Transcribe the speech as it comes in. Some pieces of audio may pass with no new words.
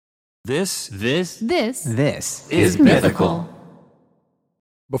This is Mythical.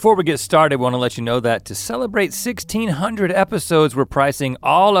 Before we get started, I want to let you know that to celebrate 1,600 episodes, we're pricing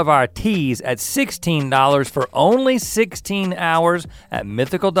all of our teas at $16 for only 16 hours at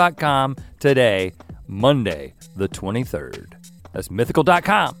mythical.com today, Monday, the 23rd. That's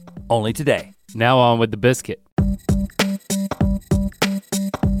mythical.com, only today. Now on with the biscuit.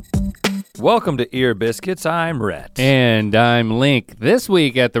 Welcome to Ear Biscuits, I'm Rhett. And I'm Link. This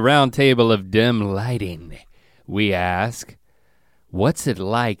week at the round table of dim lighting, we ask, what's it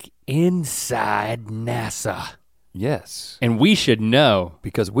like inside NASA? Yes. And we should know.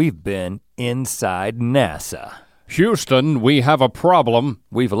 Because we've been inside NASA. Houston, we have a problem.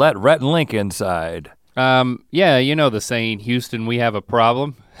 We've let Rhett and Link inside. Yeah, you know the saying, Houston, we have a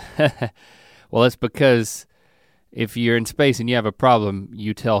problem. Well, it's because if you're in space and you have a problem,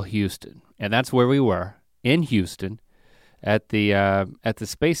 you tell Houston. And that's where we were, in Houston, at the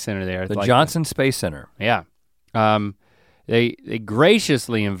Space Center there. The Johnson Space Center. Yeah. They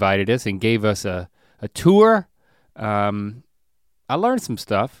graciously invited us and gave us a tour. I learned some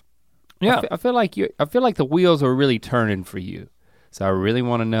stuff. Yeah. I feel like the wheels are really turning for you. So I really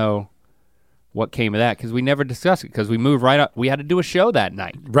want to know what came of that, because we never discussed it, because we moved right up. We had to do a show that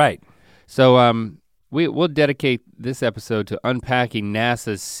night. Right. So we'll dedicate this episode to unpacking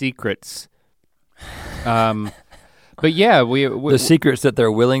NASA's secrets. But yeah, we the secrets that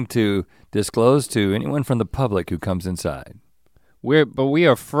they're willing to disclose to anyone from the public who comes inside. We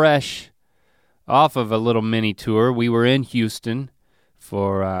are fresh off of a little mini tour. We were in Houston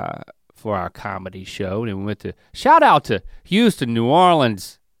for our comedy show, and we went to shout out to Houston, New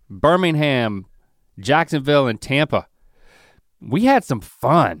Orleans, Birmingham, Jacksonville, and Tampa. We had some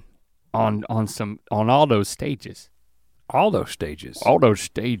fun on all those stages. All those stages. All those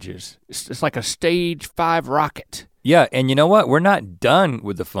stages. It's like a stage 5 rocket. Yeah, and you know what? We're not done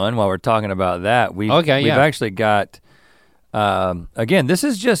with the fun while we're talking about that. We've actually got, again, this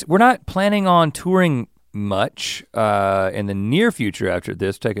is just, we're not planning on touring much in the near future after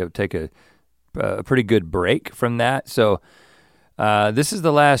this. Take a pretty good break from that. So this is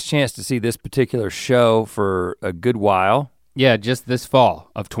the last chance to see this particular show for a good while. Yeah, just this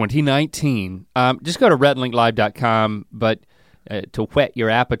fall of 2019. Just go to redlinklive.com, but to whet your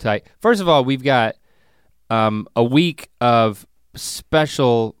appetite. First of all, we've got a week of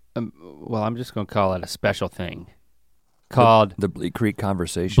special, well, I'm just gonna call it a special thing called the Bleak Creek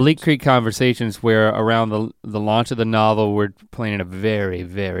Conversations. Bleak Creek Conversations, where around the launch of the novel, we're planning a very,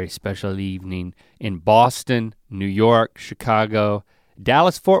 very special evening in Boston, New York, Chicago,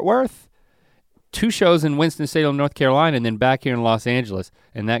 Dallas, Fort Worth. 2 shows in Winston-Salem, North Carolina, and then back here in Los Angeles.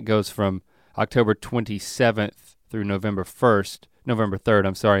 And that goes from October 27th through November 3rd,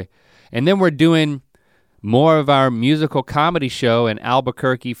 I'm sorry. And then we're doing more of our musical comedy show in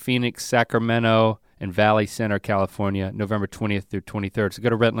Albuquerque, Phoenix, Sacramento, and Valley Center, California, November 20th through 23rd. So go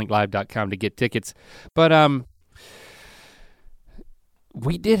to redlinklive.com to get tickets. But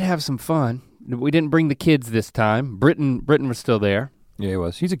we did have some fun. We didn't bring the kids this time. Britton was still there. Yeah, he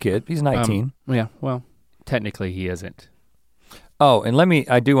was. He's a kid. He's 19. Yeah, well, technically he isn't. Oh, and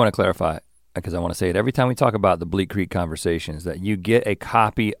I do want to clarify, because I want to say it every time we talk about the Bleak Creek Conversations, that you get a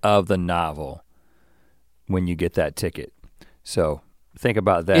copy of the novel when you get that ticket. So think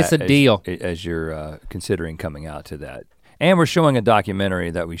about that. It's a deal. As you're considering coming out to that. And we're showing a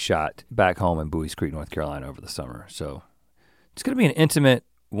documentary that we shot back home in Buies Creek, North Carolina over the summer. So it's gonna be an intimate,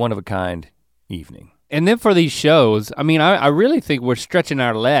 one-of-a-kind evening. And then for these shows, I mean, I really think we're stretching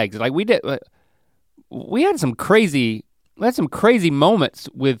our legs. Like we had some crazy moments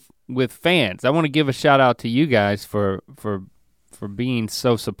with fans. I want to give a shout out to you guys for being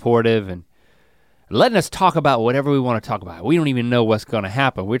so supportive and letting us talk about whatever we want to talk about. We don't even know what's gonna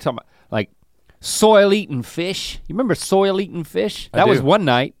happen. We're talking about like soil-eating fish. You remember soil-eating fish? That was one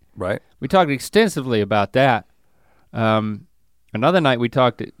night. Right. We talked extensively about that. Another night we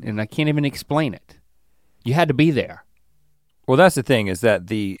talked, and I can't even explain it. You had to be there. Well, that's the thing, is that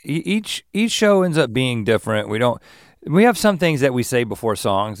each show ends up being different. We have some things that we say before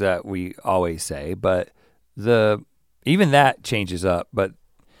songs that we always say, but even that changes up. But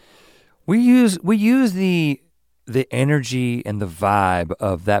we use the energy and the vibe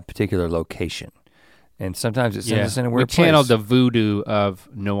of that particular location. And sometimes it sends us in a weird place. We channeled the voodoo of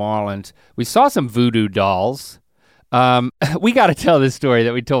New Orleans. We saw some voodoo dolls. We gotta tell this story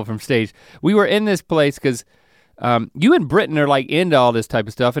that we told from stage. We were in this place because you and Britton are like into all this type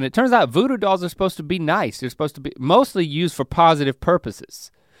of stuff, and it turns out voodoo dolls are supposed to be nice. They're supposed to be mostly used for positive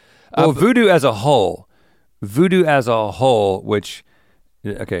purposes. Well, voodoo as a whole, which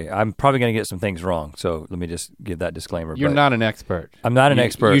Okay, I'm probably gonna get some things wrong, so let me just give that disclaimer. You're not an expert. I'm not an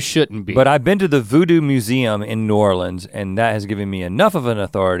expert. You shouldn't be. But I've been to the Voodoo Museum in New Orleans, and that has given me enough of an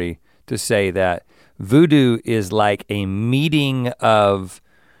authority to say that voodoo is like a meeting of,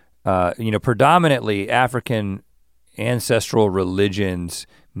 predominantly African ancestral religions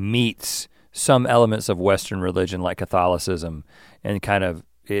meets some elements of Western religion like Catholicism, and kind of,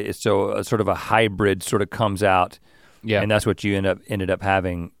 so a sort of a hybrid sort of comes out. Yeah, and that's what you ended up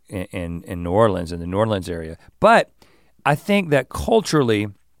having in New Orleans, in the New Orleans area. But I think that culturally,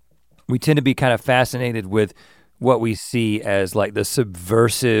 we tend to be kind of fascinated with what we see as like the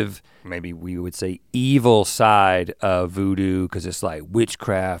subversive, maybe we would say evil side of voodoo, because it's like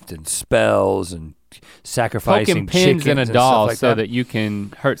witchcraft and spells and sacrificing poking pins in a doll like so that you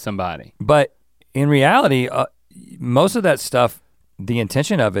can hurt somebody. But in reality, most of that stuff, the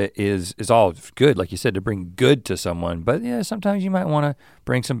intention of it is all good, like you said, to bring good to someone. But yeah, sometimes you might want to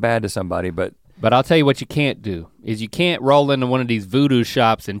bring some bad to somebody. But I'll tell you what you can't do, is you can't roll into one of these voodoo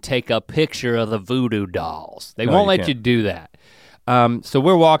shops and take a picture of the voodoo dolls. They won't let you do that. So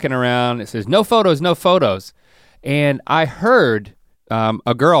we're walking around, it says no photos, no photos. And I heard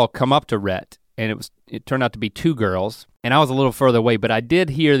a girl come up to Rhett, and it turned out to be two girls, and I was a little further away, but I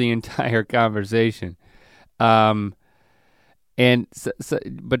did hear the entire conversation. But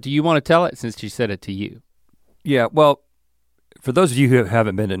do you want to tell it since she said it to you? Yeah, well, for those of you who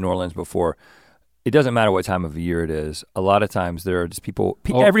haven't been to New Orleans before, it doesn't matter what time of year it is. A lot of times there are just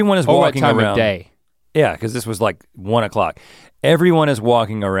everyone is walking around. What time of day? Yeah, because this was like 1 o'clock. Everyone is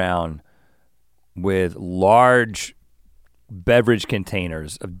walking around with large beverage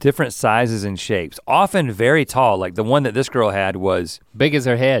containers of different sizes and shapes, often very tall. Like the one that this girl had was big as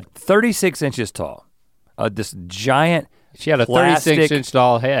her head, 36 inches tall. This giant. She had a 36-inch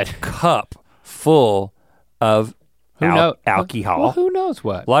tall head. Cup full of alcohol. Well, who knows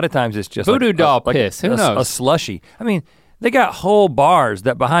what? A lot of times it's just voodoo doll piss. Who knows? A slushy. I mean, they got whole bars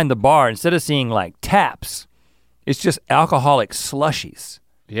that behind the bar, instead of seeing like taps, it's just alcoholic slushies.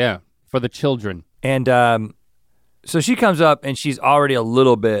 Yeah, for the children. And so she comes up and she's already a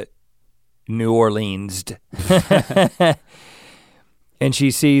little bit New Orleansed. And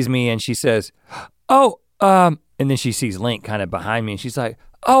she sees me and she says, and then she sees Link kind of behind me and she's like,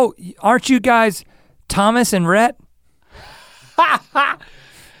 oh, aren't you guys Thomas and Rhett?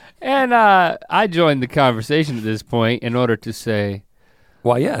 And I joined the conversation at this point in order to say,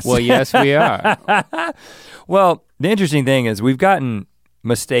 well, yes. Well, yes, we are. Well, the interesting thing is we've gotten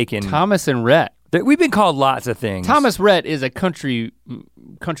mistaken. Thomas and Rhett. We've been called lots of things. Thomas Rhett is a country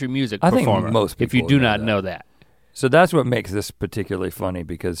music performer. I think most people if you do not know that. So that's what makes this particularly funny,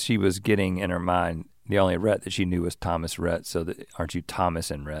 because she was getting in her mind, the only Rhett that she knew was Thomas Rhett, so aren't you Thomas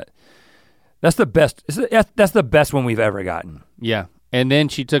and Rhett? That's the best, that's the best one we've ever gotten. Yeah, and then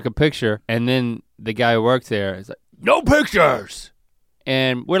she took a picture, and then the guy who works there is like, no pictures!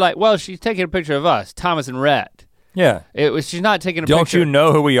 And we're like, well, she's taking a picture of us, Thomas and Rhett. Yeah. She's not taking a picture. Don't you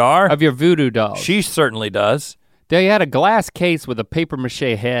know who we are? Of your voodoo dolls. She certainly does. They had a glass case with a paper mache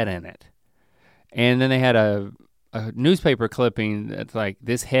head in it. And then they had a newspaper clipping that's like,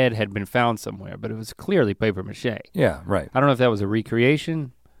 this head had been found somewhere, but it was clearly paper mache. Yeah, right. I don't know if that was a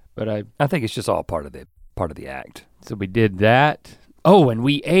recreation, but I think it's just all part of the act. So we did that. Oh, and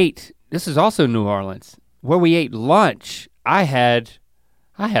we ate, this is also New Orleans, where we ate lunch. I had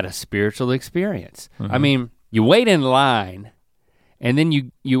a spiritual experience. Mm-hmm. I mean, you wait in line, and then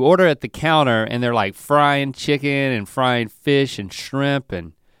you order at the counter, and they're like frying chicken and frying fish and shrimp,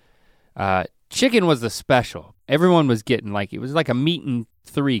 and chicken was the special. Everyone was getting it was like a meat and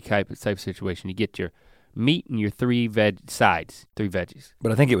three type situation. You get your meat and your three veggies.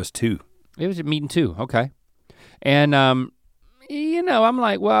 But I think it was two. It was a meat and two, okay. And I'm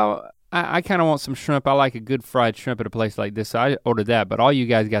like, well, I kind of want some shrimp. I like a good fried shrimp at a place like this, so I ordered that, but all you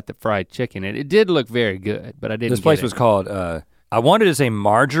guys got the fried chicken, and it did look very good, but I didn't This place was called, I wanted to say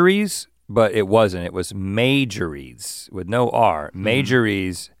Marjorie's, but it wasn't. It was Majorie's with no R.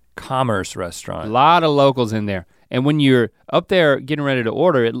 Majorie's Commerce Restaurant. A lot of locals in there. And when you're up there getting ready to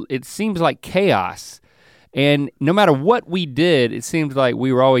order, it seems like chaos. And no matter what we did, it seemed like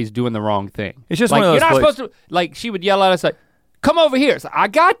we were always doing the wrong thing. It's just one of those you're not supposed to, like she would yell at us like, come over here. It's like, I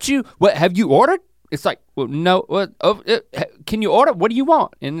got you. What, have you ordered? It's like, well, no, what, can you order? What do you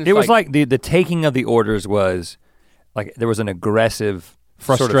want? And it was like the taking of the orders was like, there was an aggressive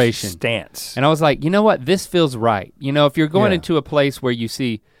frustration sort of stance. And I was like, you know what, this feels right. You know, if you're going into a place where you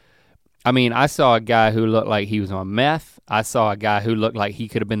see, I mean, I saw a guy who looked like he was on meth. I saw a guy who looked like he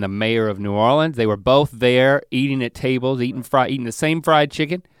could have been the mayor of New Orleans. They were both there eating at tables, eating the same fried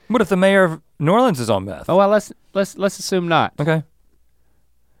chicken. What if the mayor of New Orleans is on meth? Oh, well, let's assume not. Okay.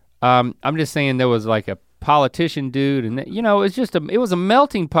 I'm just saying there was like a politician dude, and you know, it was a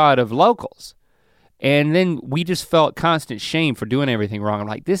melting pot of locals. And then we just felt constant shame for doing everything wrong. I'm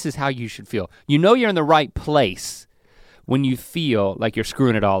like, this is how you should feel. You know you're in the right place when you feel like you're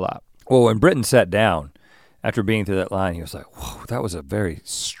screwing it all up. Well, when Britton sat down after being through that line, he was like, whoa, that was a very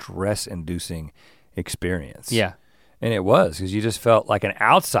stress-inducing experience. Yeah. And it was, because you just felt like an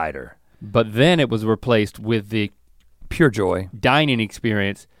outsider. But then it was replaced with the pure joy dining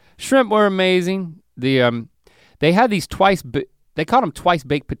experience. Shrimp were amazing. They had these they called them twice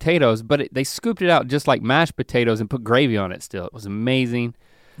baked potatoes, but they scooped it out just like mashed potatoes and put gravy on it still. It was amazing.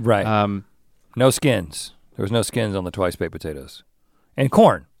 Right. No skins. There was no skins on the twice baked potatoes. And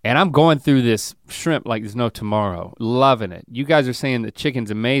corn. And I'm going through this shrimp like there's no tomorrow, loving it. You guys are saying the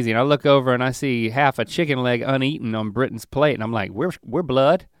chicken's amazing. I look over and I see half a chicken leg uneaten on Britton's plate, and I'm like, we're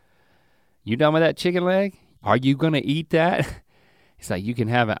blood. You done with that chicken leg? Are you gonna eat that? He's like, you can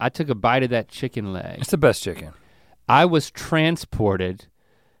have it. I took a bite of that chicken leg. It's the best chicken. I was transported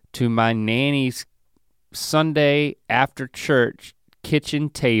to my nanny's Sunday after church kitchen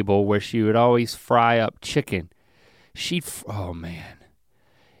table where she would always fry up chicken. Oh man,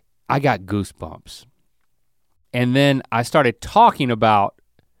 I got goosebumps. And then I started talking about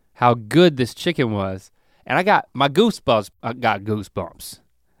how good this chicken was, and I got goosebumps.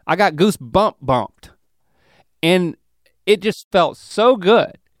 I got bumped. And it just felt so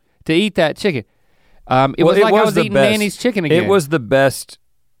good to eat that chicken. It was like I was eating Nanny's chicken again. It was the best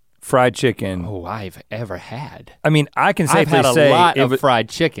fried chicken I've ever had. I mean, I can safely I've had say a lot of fried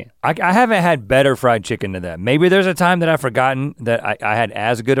chicken. I haven't had better fried chicken than that. Maybe there's a time that I've forgotten that I had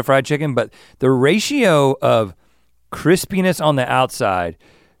as good a fried chicken, but the ratio of crispiness on the outside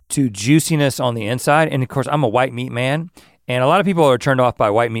to juiciness on the inside, and of course I'm a white meat man, and a lot of people are turned off by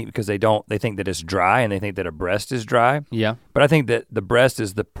white meat because they think that it's dry and they think that a breast is dry. Yeah. But I think that the breast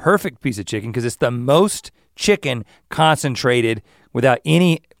is the perfect piece of chicken because it's the most chicken concentrated without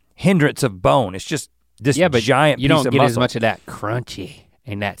any hindrance of bone. It's just this giant piece of muscle. You don't get as much of that crunchy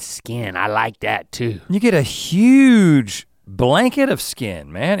and that skin. I like that too. You get a huge blanket of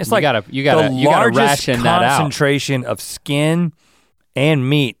skin, man. It's like you gotta ration that out. Concentration of skin and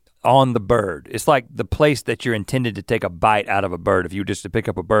meat on the bird. It's like the place that you're intended to take a bite out of a bird. If you were just to pick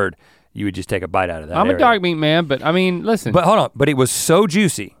up a bird, you would just take a bite out of that area. a dark meat man, but I mean, listen. But hold on, but it was so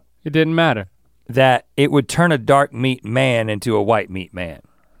juicy. It didn't matter. That it would turn a dark meat man into a white meat man.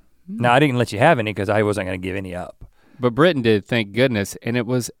 Now I didn't let you have any because I wasn't gonna give any up. But Britton did, thank goodness, and it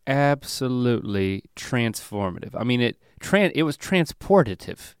was absolutely transformative. I mean, it was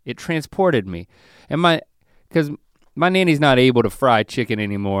transportative. It transported me. And because my nanny's not able to fry chicken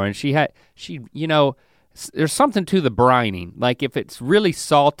anymore, and you know, there's something to the brining. Like if it's really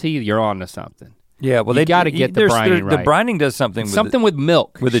salty, you're on to something. Yeah, well, you gotta get the brining right. The brining does something with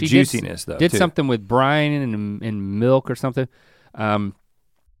milk. With the juiciness though. Did something with brining and milk or something.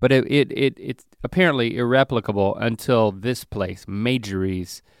 But it's apparently irreplicable until this place,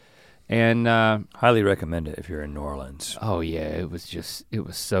 Majory's. And highly recommend it if you're in New Orleans. Oh yeah, it was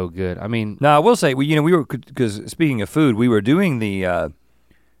so good. I mean, now I will say, we were, because speaking of food, we were doing the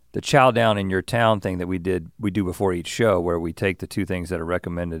chow down in your town thing that we do before each show, where we take the two things that are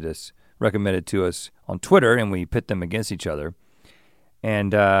recommended to us on Twitter and we pit them against each other.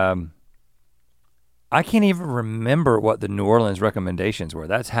 And I can't even remember what the New Orleans recommendations were.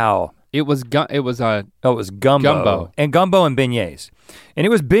 That's how. It was gumbo. And gumbo and beignets. And it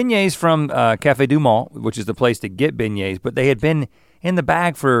was beignets from Café Du Monde, which is the place to get beignets, but they had been in the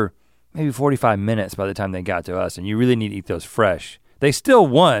bag for maybe 45 minutes by the time they got to us, and you really need to eat those fresh. They still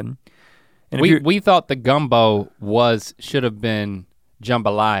won. And we thought the gumbo should have been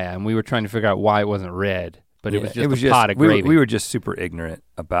jambalaya, and we were trying to figure out why it wasn't red, but it was just a pot of gravy. We were just super ignorant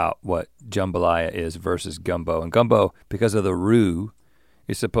about what jambalaya is versus gumbo. And gumbo, because of the roux,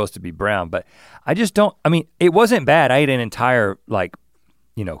 is supposed to be brown, but I just don't, I mean, it wasn't bad. I ate an entire cup of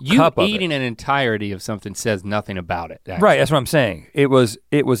it. You eating an entirety of something says nothing about it. Actually. Right, that's what I'm saying. It was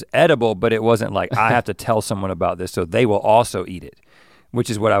edible, but it wasn't like I have to tell someone about this so they will also eat it, which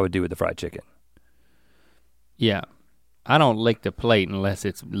is what I would do with the fried chicken. Yeah, I don't lick the plate unless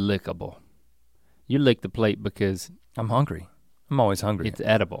it's lickable. You lick the plate because I'm hungry. I'm always hungry. It's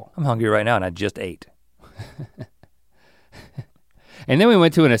edible. I'm hungry right now and I just ate. And then we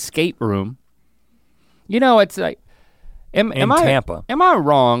went to an escape room. You know, it's like, in Tampa. Am I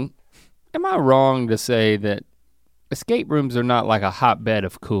wrong? Am I wrong to say that escape rooms are not like a hotbed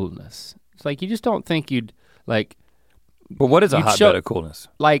of coolness? It's like you just don't think you'd like. But what is a hotbed of coolness?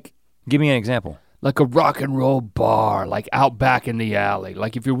 Like, give me an example. Like a rock and roll bar, like out back in the alley.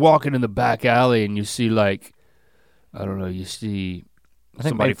 Like if you're walking in the back alley and you see like, I don't know, you see I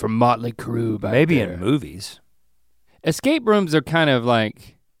think somebody from Motley Crue back maybe there. In movies. Escape rooms are kind of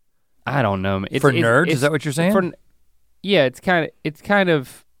like, I don't know. For nerds, is that what you're saying? Yeah, it's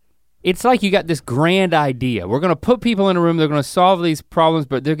like you got this grand idea. We're gonna put people in a room, they're gonna solve these problems,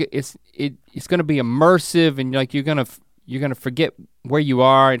 but it's gonna be immersive and like you're gonna forget where you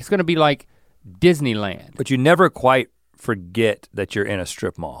are. It's gonna be like Disneyland. But you never quite forget that you're in a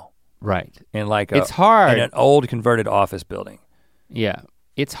strip mall. Right. And like it's hard. In an old converted office building. Yeah.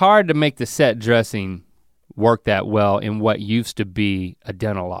 It's hard to make the set dressing work that well in what used to be a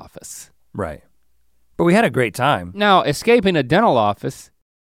dental office. Right. But we had a great time. Now, escaping a dental office,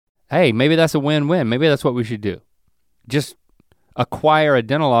 hey, maybe that's a win-win. Maybe that's what we should do. Just acquire a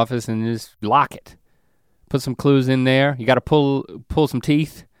dental office and just lock it. Put some clues in there. You gotta pull some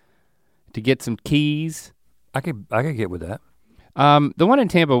teeth to get some keys. I could get with that. The one in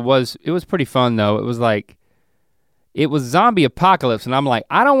Tampa was pretty fun though. It was zombie apocalypse and I'm like,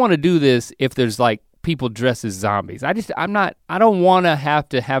 I don't wanna do this if there's like people dressed as zombies. I don't wanna have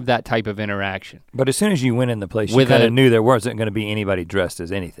to have that type of interaction. But as soon as you went in the place, you kinda knew there wasn't gonna be anybody dressed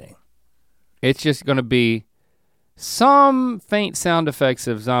as anything. It's just gonna be some faint sound effects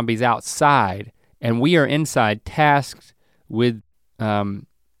of zombies outside and we are inside tasked with unlocking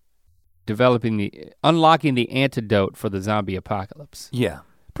the antidote for the zombie apocalypse. Yeah.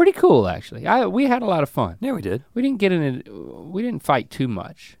 Pretty cool actually. We had a lot of fun. Yeah, we did. We didn't fight too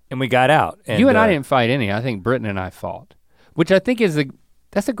much. And we got out. And, you and I didn't fight any. I think Britton and I fought. Which I think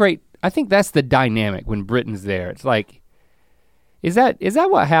I think that's the dynamic when Britton's there. It's like, is that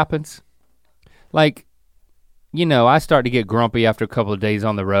what happens? Like, you know, I start to get grumpy after a couple of days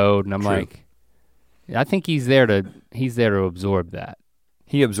on the road and I'm like, I think he's there to absorb that.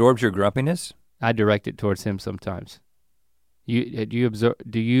 He absorbs your grumpiness? I direct it towards him sometimes. Do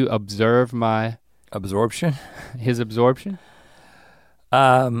you observe my absorption? His absorption?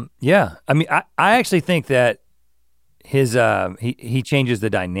 Yeah. I mean, I actually think that his he changes the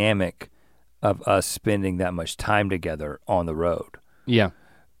dynamic of us spending that much time together on the road. Yeah.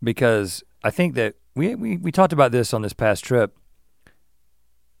 Because I think that we talked about this on this past trip,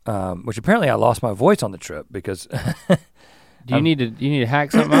 which apparently I lost my voice on the trip because Do you need to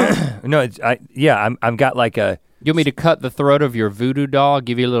hack something up? No, I'm got like a. You want me to cut the throat of your voodoo doll?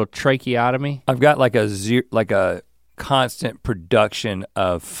 Give you a little tracheotomy? I've got like a constant production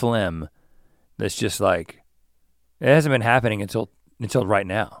of phlegm that's just like, it hasn't been happening until right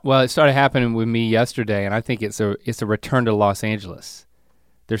now. Well, it started happening with me yesterday, and I think it's a return to Los Angeles.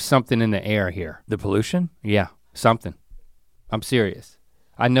 There's something in the air here. The pollution? Yeah, something. I'm serious.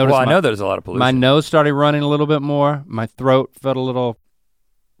 I noticed. Well, I know there's a lot of pollution. My nose started running a little bit more. My throat felt a little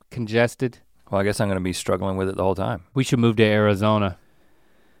congested. Well, I guess I'm gonna be struggling with it the whole time. We should move to Arizona.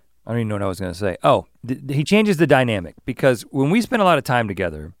 I don't even know what I was gonna say. Oh, he changes the dynamic because when we spend a lot of time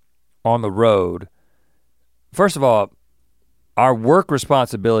together on the road, first of all, our work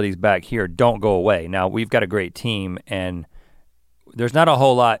responsibilities back here don't go away. Now, we've got a great team and there's not a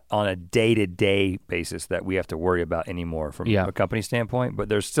whole lot on a day-to-day basis that we have to worry about anymore from a company standpoint, but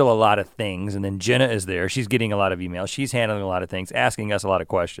there's still a lot of things. And then Jenna is there, she's getting a lot of emails, she's handling a lot of things, asking us a lot of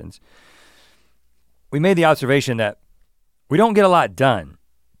questions. We made the observation that we don't get a lot done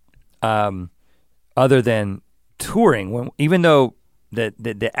other than touring, even though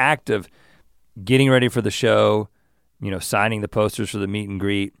the act of getting ready for the show, signing the posters for the meet and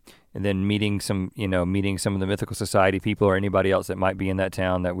greet, and then meeting some of the Mythical Society people or anybody else that might be in that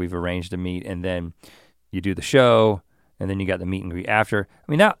town that we've arranged to meet, and then you do the show, and then you got the meet and greet after.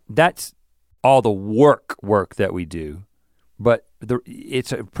 I mean, that's all the work that we do, but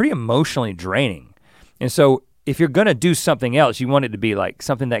it's pretty emotionally draining. And so if you're gonna do something else, you want it to be like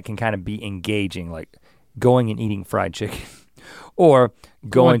something that can kind of be engaging, like going and eating fried chicken or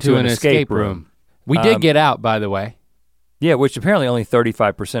going to an escape room. We did get out, by the way. Yeah, which apparently only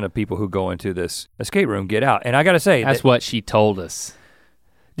 35% of people who go into this escape room get out. And I gotta say, that's what she told us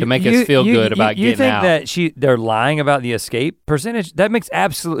to make us feel good about getting out. You think that they're lying about the escape percentage? That makes I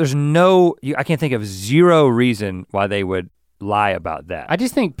can't think of zero reason why they would lie about that. I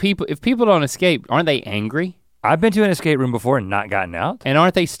just think if people don't escape, aren't they angry? I've been to an escape room before and not gotten out. And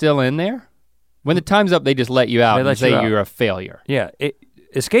aren't they still in there? When the time's up, they just let you out and say you're a failure. Yeah,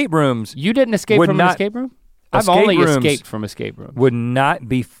 escape rooms. You didn't escape from an escape room? I've only escaped from escape rooms. Would not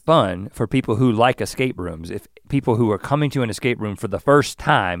be fun for people who like escape rooms if people who are coming to an escape room for the first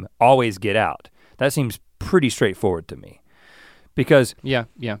time always get out. That seems pretty straightforward to me. Because yeah.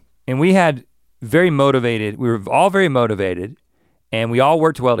 And we were all very motivated and we all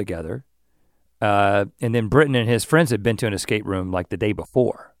worked well together. And then Britton and his friends had been to an escape room like the day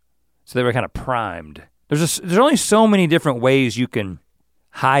before. So they were kind of primed. There's only so many different ways you can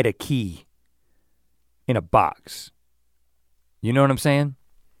hide a key in a box. You know what I'm saying?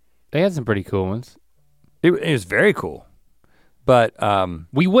 They had some pretty cool ones. It was very cool. But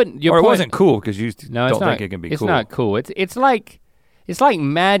we wouldn't. It wasn't cool because you don't think it can be cool. It's not cool. It's like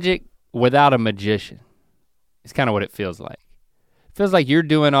magic without a magician. It's kind of what it feels like. It feels like you're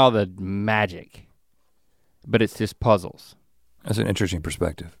doing all the magic, but it's just puzzles. That's an interesting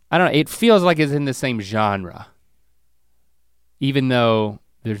perspective. I don't know. It feels like it's in the same genre, even though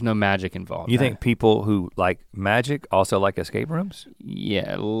there's no magic involved. You think people who like magic also like escape rooms?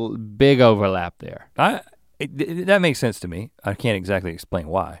 Yeah, big overlap there. That makes sense to me. I can't exactly explain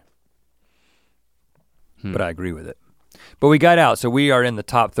why, but I agree with it. But we got out, so we are in the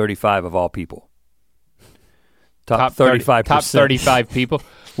top 35 of all people. Top 35%. Top 35 people.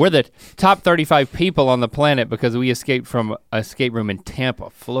 We're the top 35 people on the planet because we escaped from an escape room in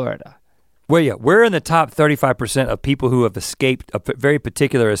Tampa, Florida. Well, yeah, we're in the top 35% of people who have escaped a very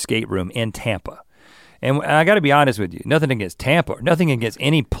particular escape room in Tampa. And I gotta be honest with you, nothing against Tampa, nothing against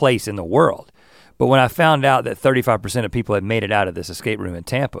any place in the world. But when I found out that 35% of people had made it out of this escape room in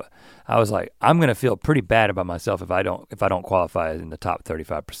Tampa, I was like, I'm gonna feel pretty bad about myself if I don't qualify in the top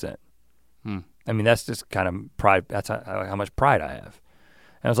 35%. I mean, that's just kind of pride, that's how much pride I have.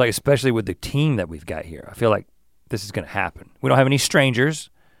 And I was like, especially with the team that we've got here, I feel like this is gonna happen. We don't have any strangers,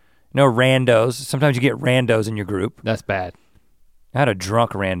 no randos. Sometimes you get randos in your group. That's bad. I had a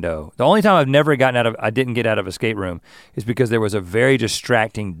drunk rando. The only time I didn't get out of escape room is because there was a very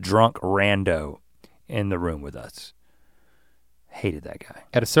distracting drunk rando in the room with us. Hated that guy.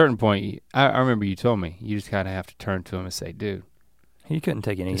 At a certain point, I remember you told me, you just kind of have to turn to him and say, dude. He couldn't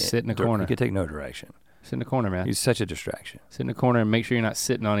take any. Just sit in the corner. He could take no direction. Sit in the corner, man. He's such a distraction. Sit in the corner and make sure you're not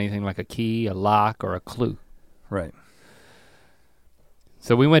sitting on anything like a key, a lock, or a clue. Right.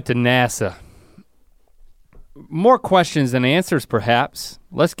 So we went to NASA. More questions than answers, perhaps.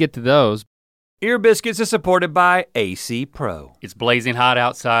 Let's get to those. Ear Biscuits is supported by AC Pro. It's blazing hot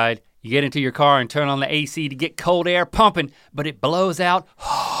outside. You get into your car and turn on the AC to get cold air pumping, but it blows out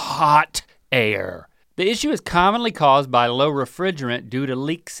hot air. The issue is commonly caused by low refrigerant due to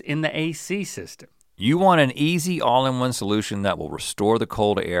leaks in the AC system. You want an easy all-in-one solution that will restore the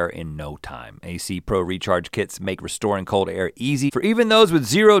cold air in no time. AC Pro Recharge Kits make restoring cold air easy for even those with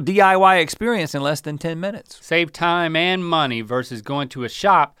zero DIY experience in less than 10 minutes. Save time and money versus going to a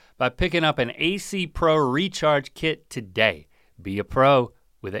shop by picking up an AC Pro Recharge Kit today. Be a pro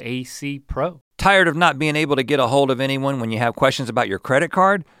with an AC Pro. Tired of not being able to get a hold of anyone when you have questions about your credit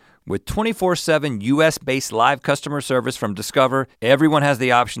card? With 24/7 US-based live customer service from Discover, everyone has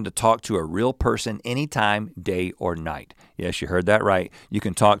the option to talk to a real person anytime, day or night. Yes, you heard that right. You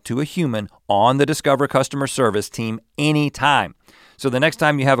can talk to a human on the Discover customer service team anytime. So the next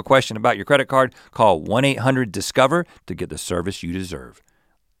time you have a question about your credit card, call 1-800-DISCOVER to get the service you deserve.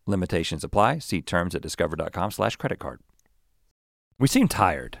 Limitations apply. See terms at discover.com/creditcard. We seem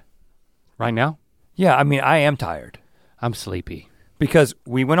tired. Right now? Yeah, I mean, I am tired. I'm sleepy. Because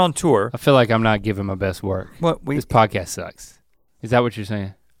we went on tour. I feel like I'm not giving my best work. This podcast sucks. Is that what you're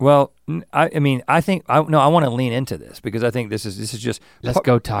saying? Well, I want to lean into this because I think this is just. Let's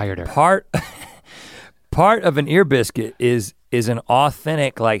go tireder. Part of an ear biscuit is an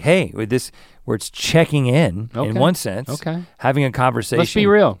authentic, like, hey, with this, where it's checking in one sense, having a conversation. Let's be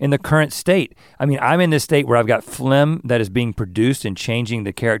real. In the current state. I mean, I'm in this state where I've got phlegm that is being produced and changing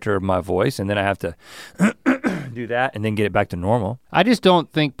the character of my voice, and then I have to do that and then get it back to normal. I just don't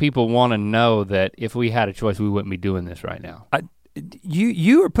think people want to know that if we had a choice, we wouldn't be doing this right now.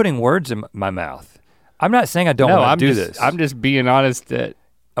 You are putting words in my mouth. I'm not saying I don't want to do this. I'm just being honest that.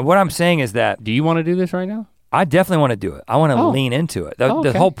 What I'm saying is that. Do you want to do this right now? I definitely want to do it. I want to lean into it.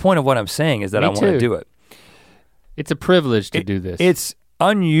 The whole point of what I'm saying is that I want to do it. It's a privilege to do this. It's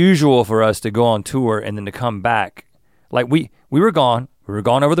unusual for us to go on tour and then to come back. Like we were gone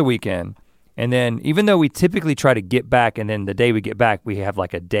over the weekend. And then even though we typically try to get back and then the day we get back, we have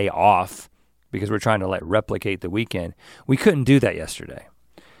like a day off because we're trying to like replicate the weekend. We couldn't do that yesterday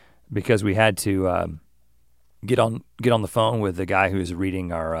because we had to get on the phone with the guy who's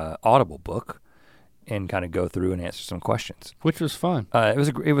reading our Audible book and kind of go through and answer some questions. Which was fun.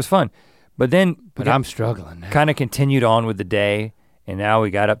 It was fun. But I'm struggling now. Kind of continued on with the day, and now we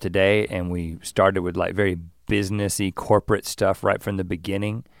got up today and we started with like very businessy corporate stuff right from the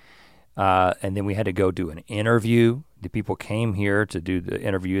beginning. And then we had to go do an interview. The people came here to do the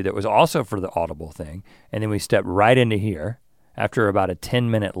interview that was also for the Audible thing. And then we stepped right into here after about a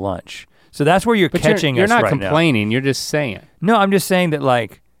 10-minute lunch. So that's where you're catching us right now. You're not complaining, you're just saying. No, I'm just saying that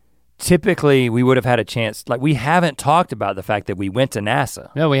like, typically we would have had a chance, like we haven't talked about the fact that we went to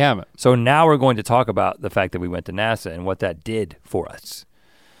NASA. No, we haven't. So now we're going to talk about the fact that we went to NASA and what that did for us.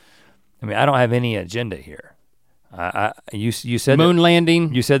 I mean, I don't have any agenda here. You said moon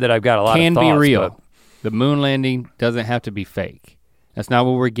landing. You said that I've got a lot of thoughts. Can be real. But the moon landing doesn't have to be fake. That's not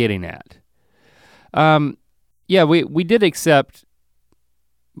what we're getting at. Yeah, we did accept.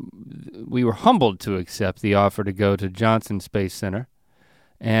 We were humbled to accept the offer to go to Johnson Space Center,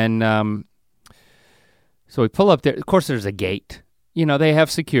 and so we pull up there. Of course, there's a gate. You know, they have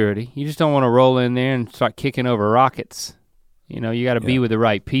security. You just don't want to roll in there and start kicking over rockets. You know, you got to be with the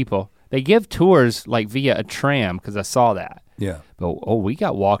right people. They give tours like via a tram, because I saw that. Yeah. But we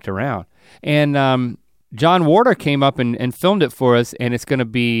got walked around. And John Warder came up and filmed it for us, and it's gonna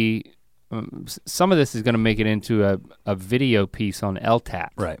be, some of this is gonna make it into a video piece on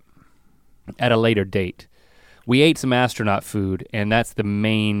LTAC. Right. At a later date. We ate some astronaut food, and that's the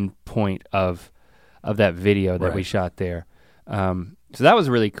main point of that video that we shot there. So that was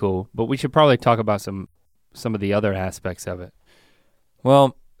really cool, but we should probably talk about some of the other aspects of it.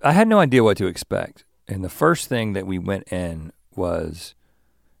 Well, I had no idea what to expect. And the first thing that we went in was,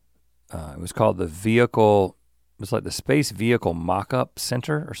 it was called the vehicle, it was like the Space Vehicle Mock-Up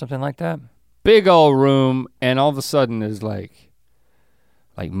Center or something like that. Big old room, and all of a sudden there's like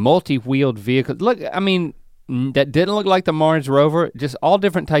multi-wheeled vehicles. Look, I mean, that didn't look like the Mars rover, just all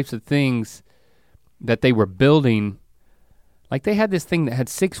different types of things that they were building. Like they had this thing that had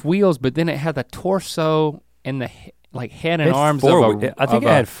 6 wheels, but then it had the torso and the head and arms of I think it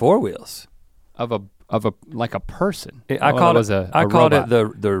had 4 wheels. Of a like a person. I called it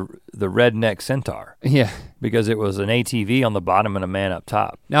the redneck centaur. Yeah. Because it was an ATV on the bottom and a man up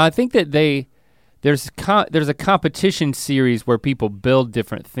top. Now I think that there's a competition series where people build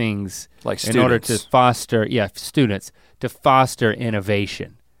different things like students. In order to foster, students, to foster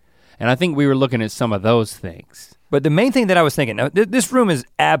innovation. And I think we were looking at some of those things. But the main thing that I was thinking, now, this room is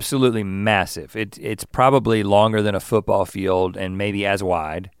absolutely massive. It's probably longer than a football field and maybe as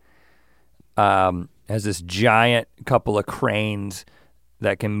wide. Has this giant couple of cranes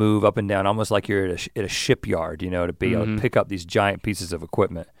that can move up and down, almost like you're at a shipyard, you know, to be able to pick up these giant pieces of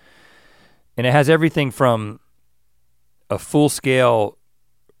equipment. And it has everything from a full-scale,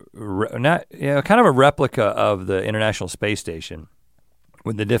 kind of a replica of the International Space Station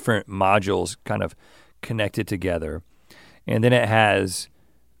with the different modules kind of connected together. And then it has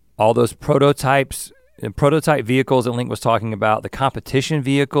all those prototypes and prototype vehicles that Link was talking about, the competition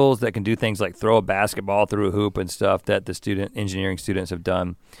vehicles that can do things like throw a basketball through a hoop and stuff that the engineering students have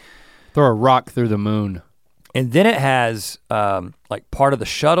done. Throw a rock through the moon. And then it has like part of the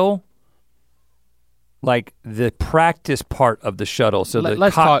shuttle, like the practice part of the shuttle, so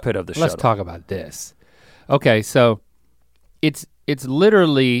the cockpit of the shuttle. Let's talk about this. Okay, so it's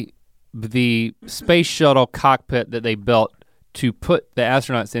literally the space shuttle cockpit that they built to put the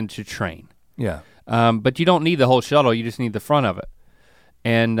astronauts in to train. Yeah. But you don't need the whole shuttle, you just need the front of it.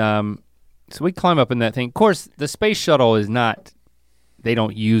 And so we climb up in that thing. Of course, the space shuttle is not, they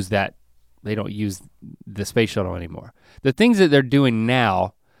don't use the space shuttle anymore. The things that they're doing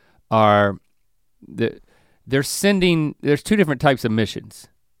now are, there's 2 different types of missions.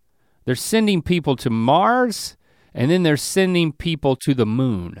 They're sending people to Mars, and then they're sending people to the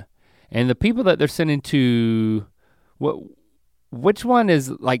moon. And the people that they're sending to, which one is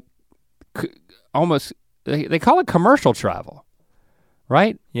like almost, they call it commercial travel,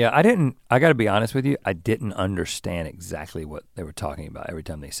 right? Yeah, I gotta be honest with you, I didn't understand exactly what they were talking about every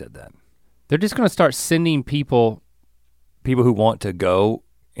time they said that. They're just gonna start sending people who want to go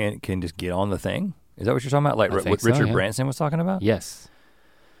and can just get on the thing? Is that what you're talking about? Like what Richard Branson was talking about? Yes.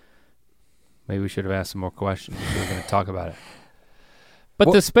 Maybe we should have asked some more questions if we were gonna talk about it.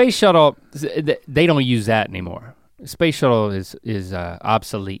 But the space shuttle, they don't use that anymore. The space shuttle is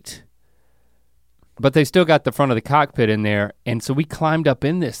obsolete. But they still got the front of the cockpit in there, and so we climbed up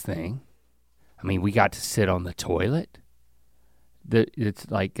in this thing. I mean, we got to sit on the toilet. It's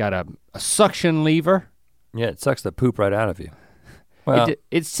like got a suction lever. Yeah, it sucks the poop right out of you. Well,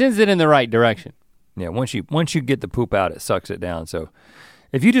 it sends it in the right direction. Yeah, once you get the poop out, it sucks it down. So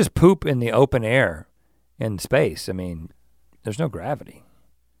if you just poop in the open air in space, I mean, there's no gravity.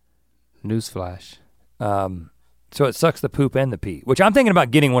 Newsflash. So it sucks the poop and the pee, which I'm thinking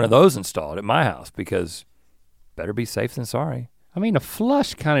about getting one of those installed at my house because better be safe than sorry. I mean, a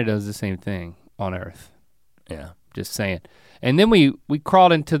flush kind of does the same thing on Earth. Yeah. Just saying. And then we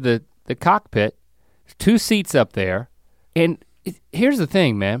crawled into the cockpit, 2 seats up there, and here's the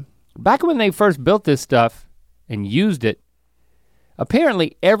thing, man. Back when they first built this stuff and used it,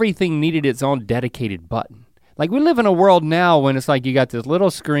 apparently everything needed its own dedicated button. Like we live in a world now when it's like you got this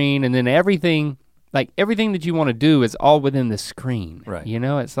little screen and then everything that you want to do is all within the screen. Right. You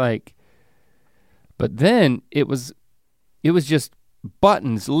know, it's like, but then it was just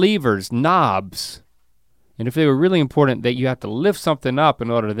buttons, levers, knobs. And if they were really important, that you have to lift something up in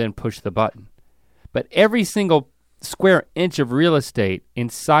order to then push the button. But every single square inch of real estate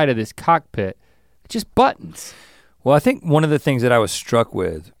inside of this cockpit, just buttons. Well, I think one of the things that I was struck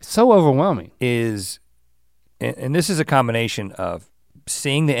with so overwhelming is, and this is a combination of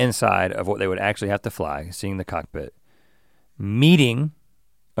seeing the inside of what they would actually have to fly, seeing the cockpit, meeting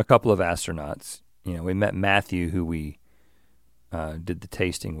a couple of astronauts. You know, we met Matthew, who we did the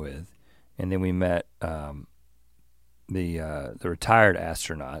tasting with, and then we met the retired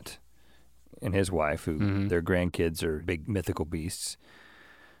astronaut and his wife, who their grandkids are big mythical beasts.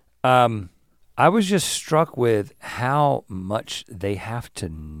 I was just struck with how much they have to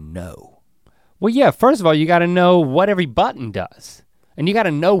know. Well, yeah, first of all, you gotta know what every button does, and you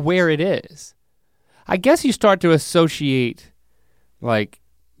gotta know where it is. I guess you start to associate like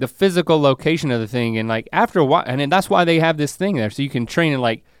the physical location of the thing, and like after a while, and then that's why they have this thing there, so you can train in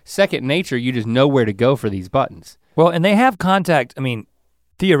like second nature, you just know where to go for these buttons. Well, and they have contact, I mean,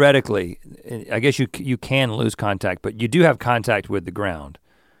 theoretically, I guess you can lose contact, but you do have contact with the ground,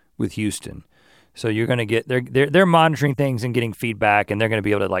 with Houston. So you're gonna get, they're monitoring things and getting feedback, and they're gonna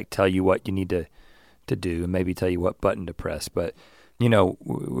be able to like tell you what you need to do and maybe tell you what button to press. But you know,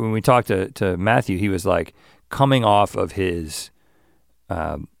 when we talked to Matthew, he was like coming off of his,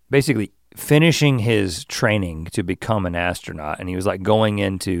 basically finishing his training to become an astronaut, and he was like going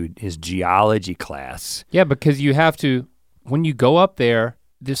into his geology class. Yeah, because you have to, when you go up there,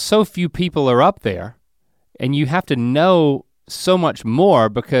 there's so few people are up there, and you have to know so much more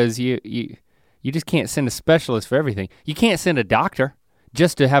because you just can't send a specialist for everything. You can't send a doctor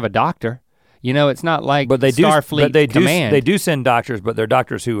just to have a doctor. You know, it's not like Starfleet Command. They do send doctors, but they're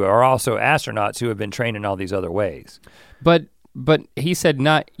doctors who are also astronauts who have been trained in all these other ways. But he said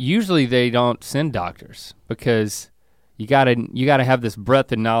usually they don't send doctors because you gotta have this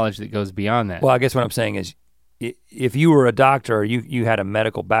breadth of knowledge that goes beyond that. Well, I guess what I'm saying is if you were a doctor or you had a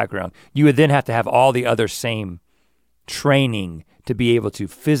medical background, you would then have to have all the other same training to be able to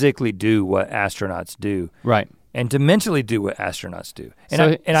physically do what astronauts do. Right. And to mentally do what astronauts do. And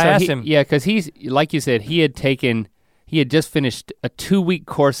I asked him. Yeah, because he's, like you said, he had just finished a 2-week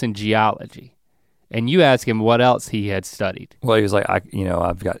course in geology. And you asked him what else he had studied. Well, he was like,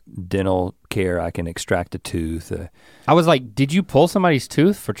 I've got dental care, I can extract a tooth. I was like, did you pull somebody's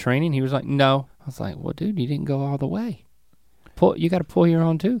tooth for training? He was like, no. I was like, well, dude, you didn't go all the way. You gotta pull your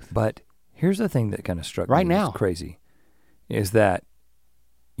own tooth. But here's the thing that kind of struck me as crazy, is that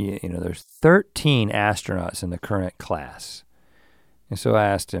there's 13 astronauts in the current class. And so I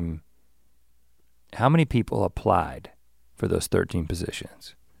asked him, how many people applied for those 13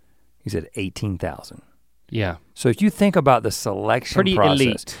 positions? He said 18,000. Yeah. So if you think about the selection pretty process,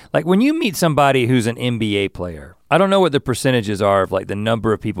 elite. Like when you meet somebody who's an NBA player, I don't know what the percentages are of like the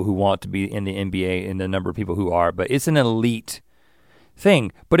number of people who want to be in the NBA and the number of people who are, but it's an elite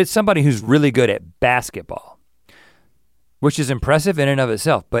thing. But it's somebody who's really good at basketball, which is impressive in and of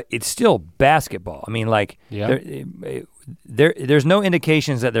itself, but it's still basketball. I mean, like, there's no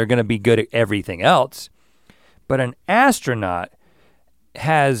indications that they're gonna be good at everything else, but an astronaut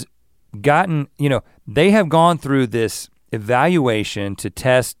has gotten, they have gone through this evaluation to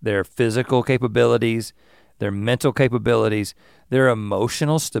test their physical capabilities, their mental capabilities, their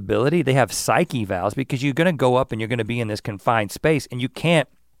emotional stability. They have psych evals because you're gonna go up and you're gonna be in this confined space and you can't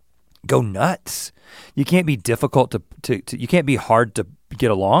go nuts. You can't be difficult to you can't be hard to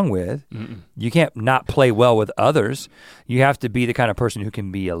get along with. Mm-mm. You can't not play well with others. You have to be the kind of person who can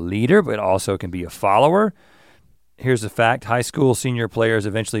be a leader but also can be a follower. Here's the fact, high school senior players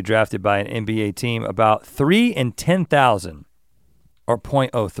eventually drafted by an NBA team, about 3 in 10,000 or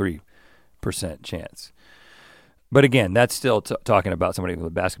 0.03% chance. But again, that's still talking about somebody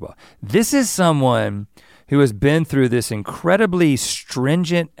with basketball. This is someone who has been through this incredibly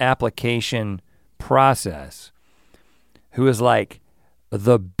stringent application process, who is like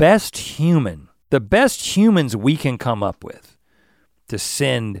the best humans we can come up with to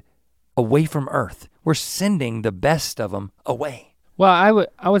send away from Earth. We're sending the best of them away. Well,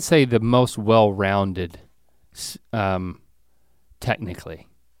 I would say the most well-rounded, technically.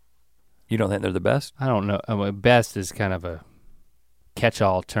 You don't think they're the best? I don't know. Best is kind of a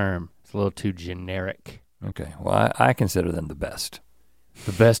catch-all term. It's a little too generic. Okay, well, I consider them the best.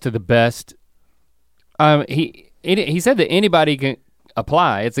 The best of the best. He said that anybody can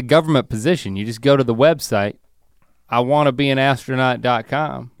apply. It's a government position. You just go to the website,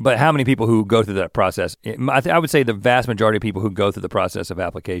 iwannabeanastronaut.com. But how many people who go through that process? I would say the vast majority of people who go through the process of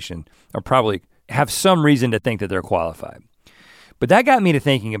application are probably have some reason to think that they're qualified. But that got me to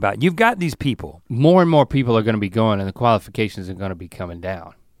thinking about, you've got these people. More and more people are gonna be going and the qualifications are gonna be coming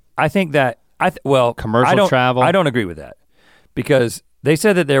down. I think that, commercial travel. I don't agree with that because they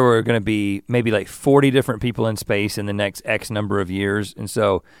said that there were gonna be maybe like 40 different people in space in the next X number of years. And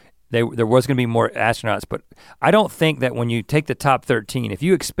so there was gonna be more astronauts, but I don't think that when you take the top 13, if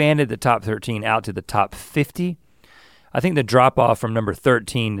you expanded the top 13 out to the top 50, I think the drop off from number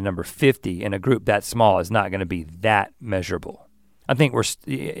 13 to number 50 in a group that small is not gonna be that measurable. I think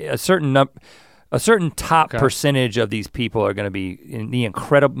a certain top percentage of these people are gonna be in the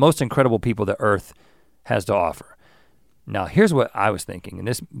most incredible people that Earth has to offer. Now here's what I was thinking, and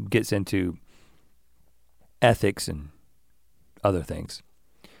this gets into ethics and other things.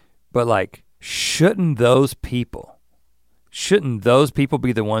 But like, shouldn't those people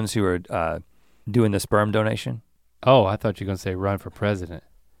be the ones who are doing the sperm donation? Oh, I thought you were gonna say run for president.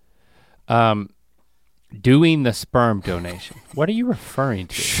 Doing the sperm donation. What are you referring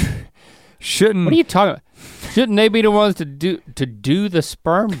to? Shouldn't. What are you talking about? Shouldn't they be the ones to do the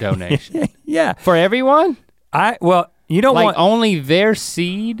sperm donation? Yeah. For everyone? You don't want only their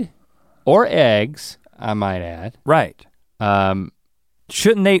seed or eggs, I might add. Right.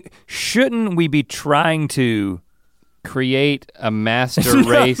 Shouldn't we be trying to create a master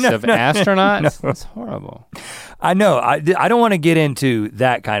race of astronauts? No. That's horrible. I know. I don't want to get into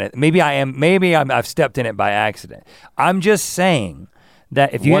that kind of. Maybe I've stepped in it by accident. I'm just saying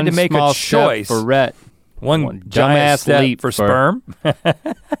that if you had to make a choice for Rhett, one giant step leap for sperm.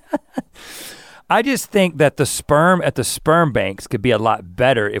 I just think that the sperm at the sperm banks could be a lot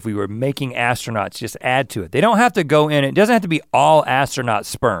better if we were making astronauts just add to it. They don't have to go in. It doesn't have to be all astronaut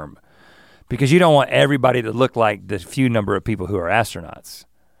sperm, because you don't want everybody to look like the few number of people who are astronauts.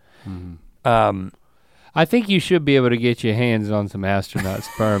 I think you should be able to get your hands on some astronaut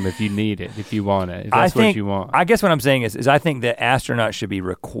sperm if you need it, if you want it, if that's what you want. I guess what I'm saying is I think that astronauts should be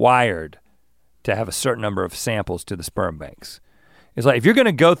required to have a certain number of samples to the sperm banks. It's like, if you're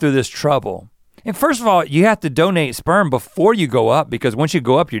gonna go through this trouble, and first of all, you have to donate sperm before you go up, because once you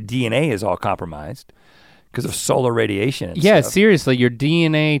go up, your DNA is all compromised because of solar radiation and stuff. Seriously, your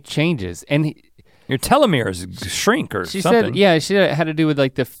DNA changes. And your telomeres shrink or something. She said it had to do with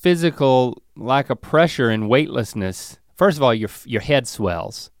like the physical lack of pressure and weightlessness. First of all, your head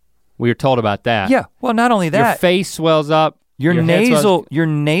swells. We were told about that. Yeah, well, not only that. Your face swells up. Your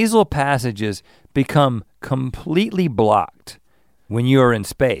nasal passages become completely blocked when you are in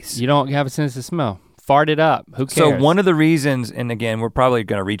space. You don't have a sense of smell. Fart it up, who cares? So one of the reasons, and again, we're probably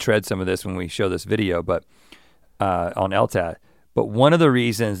gonna retread some of this when we show this video, but on LTAT, but one of the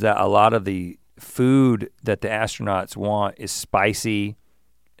reasons that a lot of the food that the astronauts want is spicy,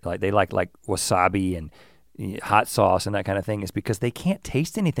 like they like wasabi and hot sauce and that kind of thing, is because they can't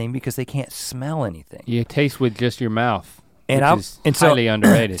taste anything because they can't smell anything. You taste with just your mouth, and so highly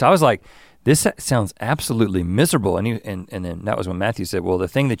underrated. So I was like, this sounds absolutely miserable. And then that was when Matthew said, well, the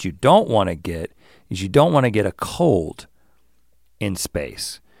thing that you don't want to get is you don't want to get a cold in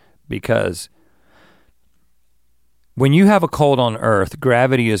space, because when you have a cold on Earth,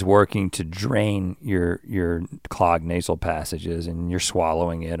 gravity is working to drain your clogged nasal passages, and you're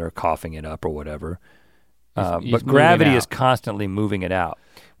swallowing it or coughing it up or whatever. But gravity is constantly moving it out.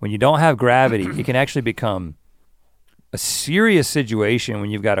 When you don't have gravity, it can actually become a serious situation when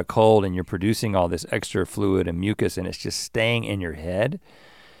you've got a cold and you're producing all this extra fluid and mucus, and it's just staying in your head.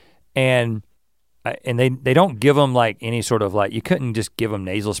 And they don't give them like any sort of like, you couldn't just give them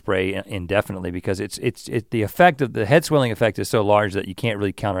nasal spray indefinitely, because it's the effect of the head swelling effect is so large that you can't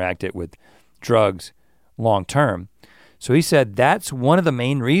really counteract it with drugs long term. So he said that's one of the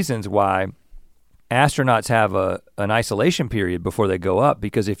main reasons why astronauts have an isolation period before they go up,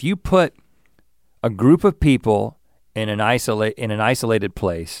 because if you put a group of people in an isolated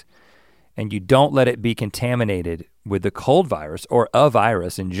place and you don't let it be contaminated with the cold virus or a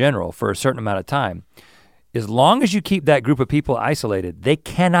virus in general for a certain amount of time, as long as you keep that group of people isolated, they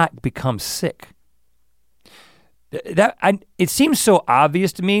cannot become sick. It seems so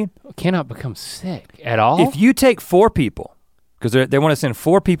obvious to me. Cannot become sick at all? If you take 4 people, because they want to send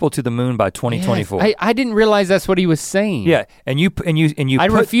 4 people to the moon by 2024. Yes, I didn't realize that's what he was saying. Yeah, and you I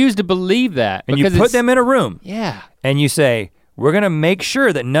refuse to believe that. And you put them in a room. Yeah. And you say, we're gonna make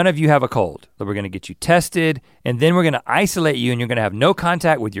sure that none of you have a cold. That we're gonna get you tested, and then we're gonna isolate you, and you're gonna have no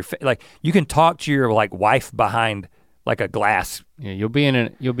contact with your like you can talk to your like wife behind like a glass. Yeah, you'll be in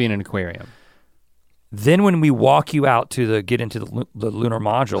an aquarium. Then when we walk you out to get into the lunar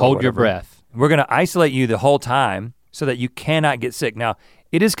module, hold your breath. We're gonna isolate you the whole time so that you cannot get sick. Now,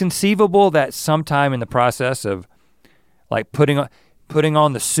 it is conceivable that sometime in the process of like putting putting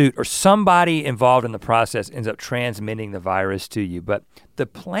on the suit, or somebody involved in the process ends up transmitting the virus to you. But the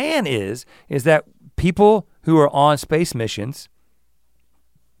plan is that people who are on space missions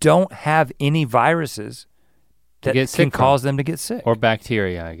don't have any viruses that can cause them to get sick. Or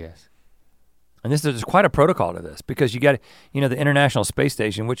bacteria, I guess. And there's quite a protocol to this, because you got, the International Space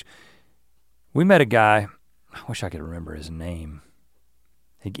Station, which we met a guy, I wish I could remember his name.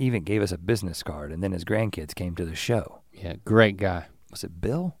 He even gave us a business card, and then his grandkids came to the show. Yeah, great guy. Was it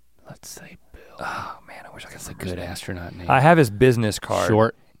Bill? Let's say Bill. Oh man, I wish I could. That's a good astronaut name. I have his business card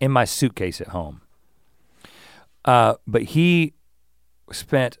Short. in my suitcase at home. But he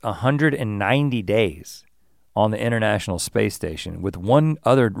spent 190 days on the International Space Station with one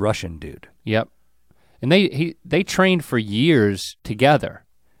other Russian dude. Yep. And they trained for years together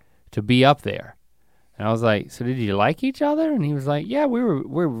to be up there. And I was like, so did you like each other? And he was like, yeah,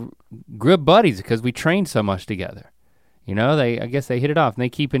 we're good buddies because we trained so much together. I guess they hit it off, and they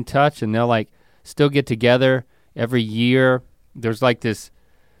keep in touch, and they'll like still get together every year. There's like this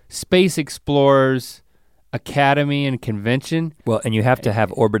Space Explorers Academy and convention. Well, and you have to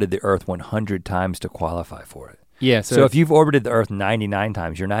have orbited the Earth 100 times to qualify for it. Yeah. So if you've orbited the Earth 99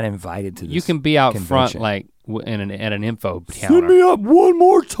 times, you're not invited to this. You can be out convention. front like at an info counter. Send me up one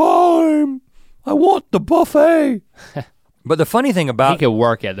more time. I want the buffet. But the funny thing about— he could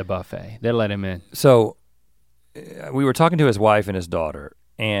work at the buffet. They let him in. So we were talking to his wife and his daughter,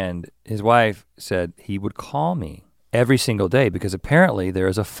 and his wife said he would call me every single day because apparently there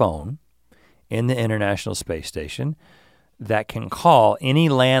is a phone in the International Space Station that can call any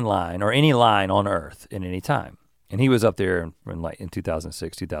landline or any line on Earth at any time. And he was up there in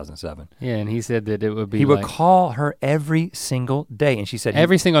 2006, 2007. Yeah, and he said that it would be He would call her every single day, and she said—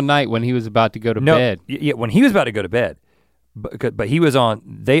 every single night when he was about to go to bed. Yeah, when he was about to go to bed. But he was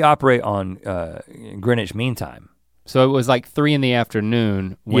they operate on Greenwich Mean Time. So it was like 3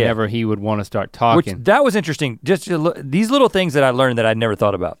 PM whenever he would want to start talking. Which, that was interesting. Just these little things that I learned that I'd never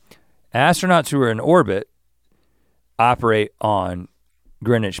thought about. Astronauts who are in orbit operate on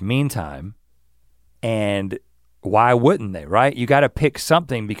Greenwich Mean Time, and why wouldn't they, right? You got to pick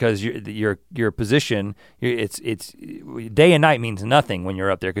something because your position, it's day and night means nothing when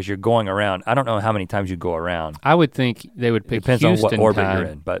you're up there because you're going around. I don't know how many times you go around. I would think they would pick Depends Houston on what orbit time you're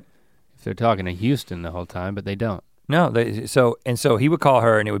in, but if they're talking to Houston the whole time, but they don't. No, so he would call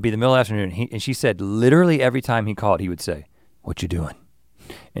her, and it would be the middle of the afternoon, and she said literally every time he called, he would say, "What you doing?"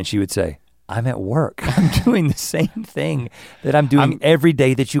 And she would say, "I'm at work. I'm doing the same thing that I'm doing every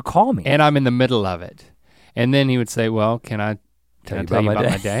day that you call me. And I'm in the middle of it." And then he would say, "Well, can I tell you about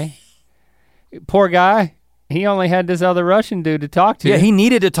my day?" Poor guy, he only had this other Russian dude to talk to. Yeah, he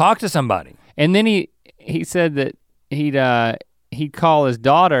needed to talk to somebody. And then he said that he'd call his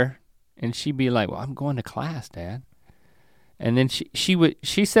daughter, and she'd be like, "Well, I'm going to class, Dad." And then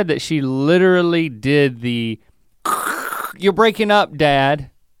she said that she literally did the "you're breaking up, Dad"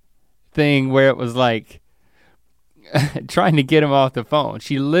 thing where it was like trying to get him off the phone.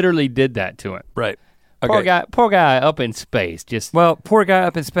 She literally did that to him. Right. Okay. Poor guy up in space. Poor guy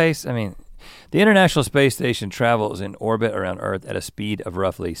up in space. I mean, the International Space Station travels in orbit around Earth at a speed of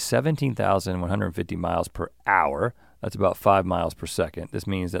roughly 17,150 miles per hour. That's about 5 miles per second. This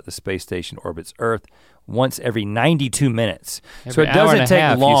means that the space station orbits Earth once every 92 minutes. So it doesn't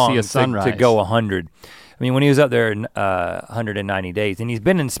take long to go 100. I mean, when he was up there 190 days, and he's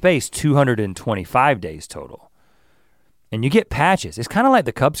been in space 225 days total. And you get patches. It's kind of like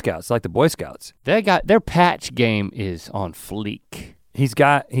the Cub Scouts, like the Boy Scouts. Their patch game is on fleek. We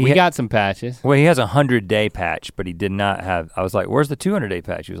got some patches. Well, he has a 100-day patch, but he did not have. I was like, "Where's the 200-day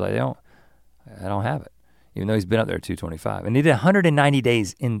patch?" He was like, "I don't have it," even though he's been up there 225, and he did 190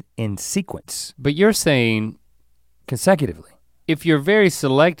 days in sequence. But you're saying consecutively. If you're very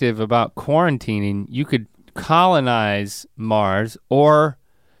selective about quarantining, you could colonize Mars or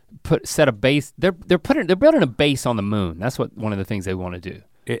set a base. They're building a base on the moon. That's one of the things they want to do.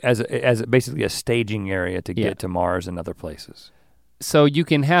 As basically a staging area to get to Mars and other places. So you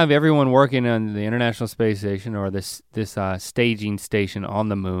can have everyone working on the International Space Station or this staging station on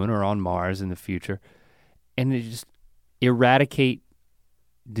the moon or on Mars in the future, and they just eradicate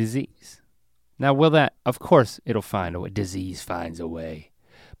disease. Now, of course it'll find a way. Disease finds a way.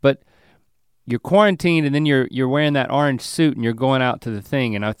 But you're quarantined and then you're wearing that orange suit and you're going out to the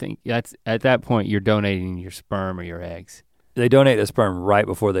thing, and I think that's at that point you're donating your sperm or your eggs. They donate the sperm right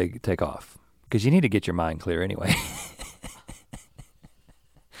before they take off because you need to get your mind clear anyway.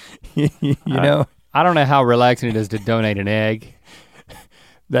 you know? I don't know how relaxing it is to donate an egg.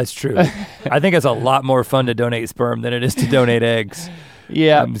 That's true. I think it's a lot more fun to donate sperm than it is to donate eggs.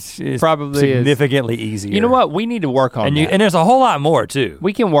 Yeah, probably significantly easier. You know what? We need to work on that. And there's a whole lot more too.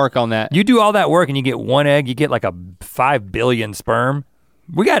 We can work on that. You do all that work and you get one egg, you get like a 5 billion sperm.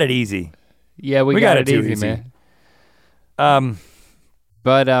 We got it easy. Yeah, we got it easy, man.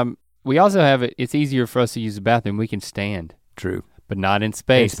 But we also have it's easier for us to use the bathroom. We can stand. True. But not in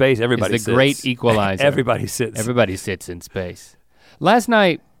space. In space, everybody sits. It's the great equalizer. Everybody sits. Everybody sits in space. Last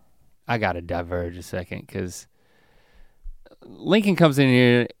night, I gotta diverge a second because Lincoln comes in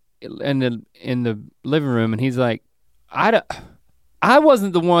here in the living room and he's like, I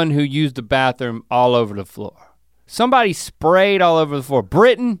wasn't the one who used the bathroom all over the floor. Somebody sprayed all over the floor.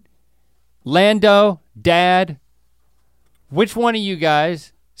 Britton, Lando, Dad, which one of you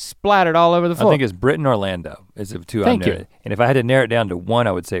guys splattered all over the floor? I think it's Britton or Lando is the two I narrowed. And if I had to narrow it down to one,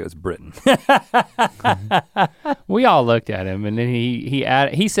 I would say it was Britton. We all looked at him and then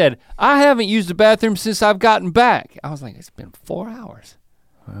he said, I haven't used the bathroom since I've gotten back. I was like, it's been 4 hours.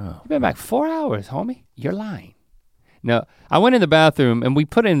 Wow. You've been back 4 hours, homie. You're lying. No, I went in the bathroom and we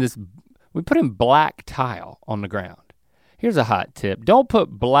put in black tile on the ground. Here's a hot tip. Don't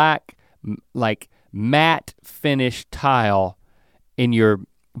put black, like matte finish tile in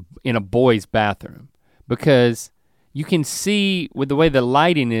a boy's bathroom because you can see with the way the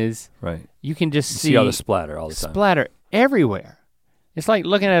lighting is, right? You can just see all the splatter all the time. Splatter everywhere. It's like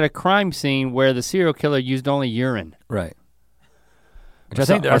looking at a crime scene where the serial killer used only urine. Right. Which I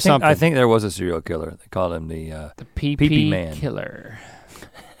think there was a serial killer. They called him the pee man killer.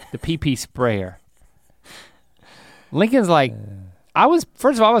 The pee sprayer. Lincoln's like,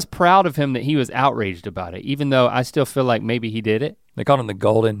 first of all, I was proud of him that he was outraged about it, even though I still feel like maybe he did it. They called him the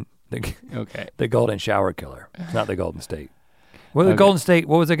golden shower killer, not the Golden State. Well, the Golden State,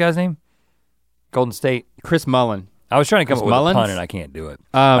 what was that guy's name? Golden State. Chris Mullen. I was trying to come up with a pun and I can't do it.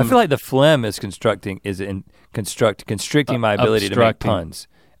 I feel like the phlegm is constricting my ability to make puns.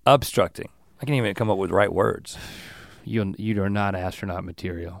 Obstructing. I can't even come up with the right words. You are not astronaut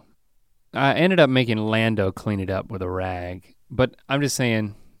material. I ended up making Lando clean it up with a rag, but I'm just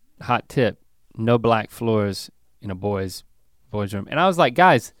saying, hot tip, no black floors in a boys room. And I was like,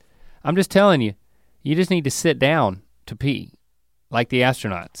 guys, I'm just telling you, you just need to sit down to pee, like the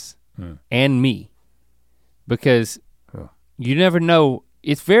astronauts and me. Because you never know,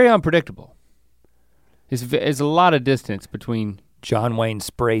 it's very unpredictable. There's a lot of distance between. John Wayne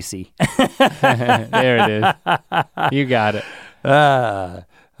Spracey. There it is, you got it.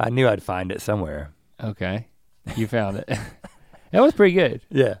 I knew I'd find it somewhere. Okay, you found it. That was pretty good.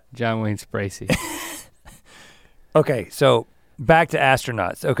 Yeah. John Wayne Spracey. Okay, so back to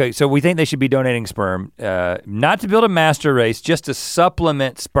astronauts. Okay, so we think they should be donating sperm, not to build a master race, just to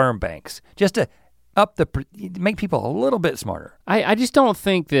supplement sperm banks, just to make people a little bit smarter. I just don't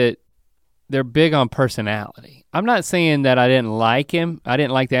think that they're big on personality. I'm not saying that I didn't like him. I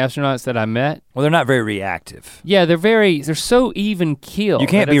didn't like the astronauts that I met. Well, they're not very reactive. Yeah, they're so even keeled. You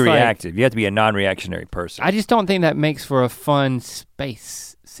can't be reactive. You have to be a non-reactionary person. I just don't think that makes for a fun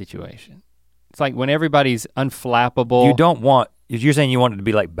space situation. It's like when everybody's unflappable. You're saying you want it to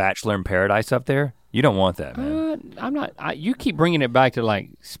be like Bachelor in Paradise up there? You don't want that, man. I'm not, you keep bringing it back to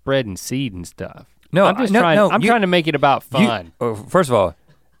like spreading seed and stuff. No, I'm trying to make it about fun. First of all,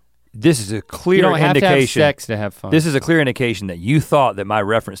 this is a clear indication. You don't have to have sex to have fun. This is a clear indication that you thought that my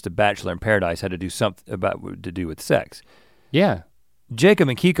reference to Bachelor in Paradise had to do something to do with sex. Yeah. Jacob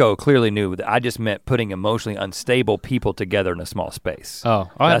and Kiko clearly knew that I just meant putting emotionally unstable people together in a small space.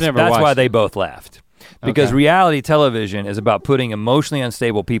 I've never watched. That's why they both laughed. Because reality television is about putting emotionally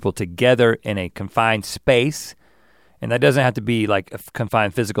unstable people together in a confined space. And that doesn't have to be like a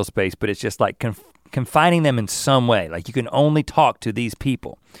confined physical space, but it's just like confining them in some way. Like you can only talk to these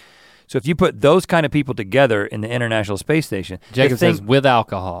people. So if you put those kind of people together in the International Space Station. Jacob says with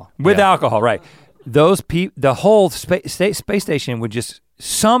alcohol. With alcohol, right. The whole space station would just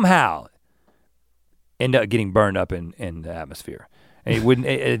somehow end up getting burned up in the atmosphere. It wouldn't,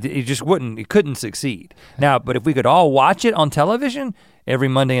 it couldn't succeed. Now, but if we could all watch it on television every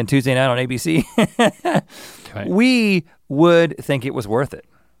Monday and Tuesday night on ABC, right. We would think it was worth it.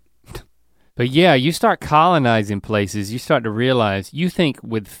 But yeah, you start colonizing places, you start to realize, you think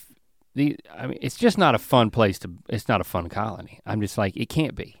it's just not a fun place it's not a fun colony. I'm just like, it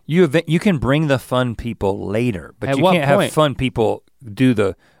can't be. You can bring the fun people later, but you can't have fun people do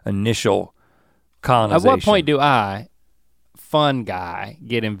the initial colonization. At what point do I, fun guy,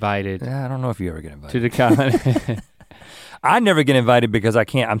 get invited? I don't know if you ever get invited. To the colony. I never get invited because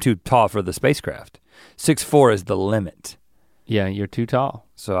I'm too tall for the spacecraft. 6'4" is the limit. Yeah, you're too tall.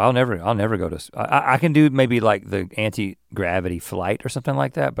 So I'll never go to, I can do maybe like the anti-gravity flight or something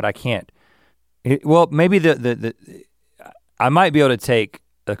like that, but I can't. Maybe I might be able to take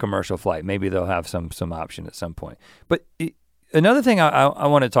a commercial flight. Maybe they'll have some option at some point. But another thing I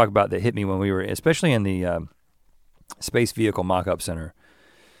want to talk about that hit me when we were, especially in the Space Vehicle Mock-Up Center,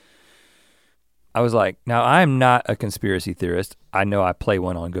 I was like, now I'm not a conspiracy theorist. I know I play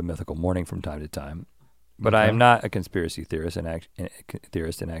one on Good Mythical Morning from time to time, but I am not a conspiracy theorist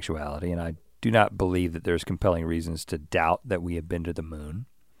in actuality, and I do not believe that there's compelling reasons to doubt that we have been to the moon.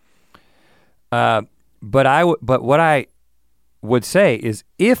 But what I would say is,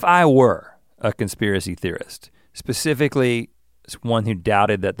 if I were a conspiracy theorist, specifically one who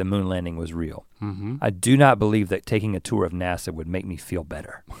doubted that the moon landing was real, I do not believe that taking a tour of NASA would make me feel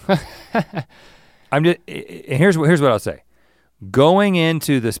better. Here's what I'll say. Going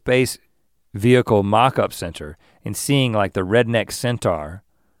into the Space Vehicle Mock-Up Center and seeing like the redneck centaur,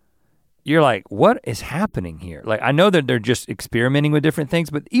 you're like, what is happening here? Like, I know that they're just experimenting with different things,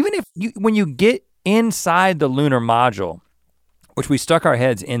 but even when you get inside the lunar module, which we stuck our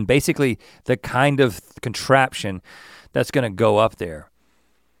heads in, basically the kind of contraption that's gonna go up there,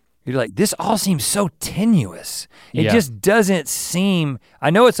 you're like, this all seems so tenuous. It just doesn't seem, I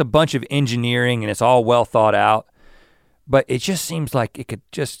know it's a bunch of engineering and it's all well thought out, but it just seems like it could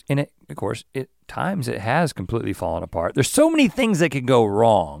just, and it, of course, at times it has completely fallen apart. There's so many things that could go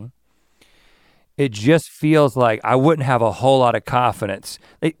wrong. It just feels like I wouldn't have a whole lot of confidence.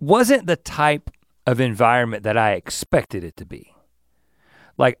 It wasn't the type of environment that I expected it to be.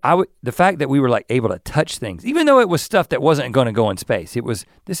 Like the fact that we were like able to touch things, even though it was stuff that wasn't gonna go in space.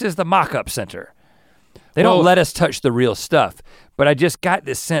 This is the mock-up center. They don't let us touch the real stuff. But I just got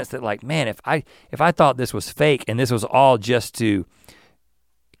this sense that like, man, if I thought this was fake and this was all just to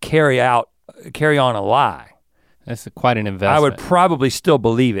carry on a lie. That's quite an investment. I would probably still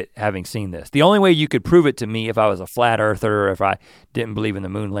believe it having seen this. The only way you could prove it to me if I was a flat earther, or if I didn't believe in the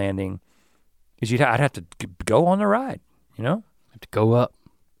moon landing, is I'd have to go on the ride, you know? Have to go up.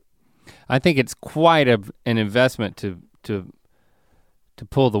 I think it's quite an investment to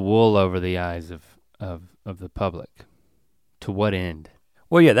pull the wool over the eyes of the public. To what end?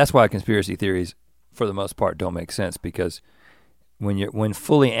 Well, yeah, that's why conspiracy theories, for the most part, don't make sense, because when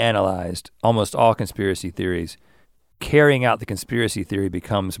fully analyzed, almost all conspiracy theories, carrying out the conspiracy theory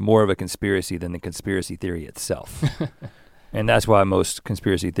becomes more of a conspiracy than the conspiracy theory itself. And that's why most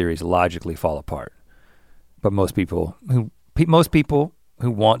conspiracy theories logically fall apart. But most people who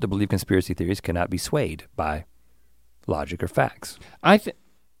want to believe conspiracy theories cannot be swayed by logic or facts.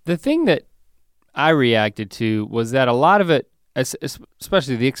 The thing that I reacted to was that a lot of it,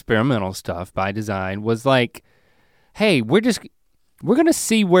 especially the experimental stuff by design, was like, hey, we're gonna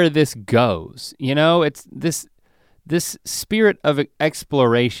see where this goes. You know, it's this spirit of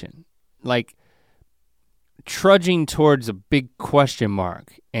exploration, like trudging towards a big question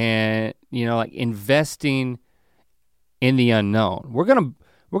mark, and you know, like investing in the unknown. We're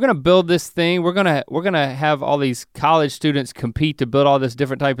gonna build this thing. We're gonna have all these college students compete to build all this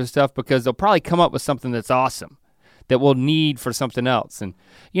different type of stuff, because they'll probably come up with something that's awesome that we'll need for something else. And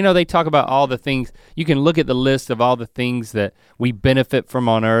you know, they talk about all the things, you can look at the list of all the things that we benefit from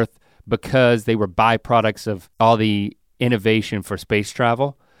on Earth because they were byproducts of all the innovation for space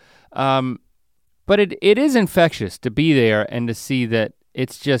travel. But it is infectious to be there and to see that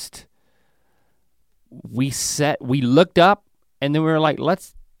it's just, we looked up and then we were like,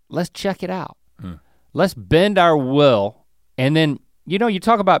 let's check it out. Let's bend our will. And then, you know, you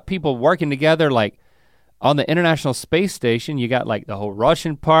talk about people working together, like on the International Space Station, you got like the whole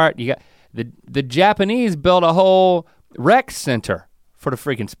Russian part, you got the Japanese built a whole rec center for the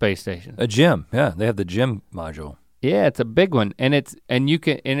freaking space station. A gym, yeah, they have the gym module. Yeah, it's a big one, and it's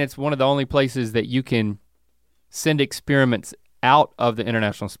one of the only places that you can send experiments out of the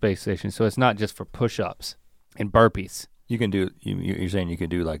International Space Station, so it's not just for push-ups and burpees. You can do, you're saying you can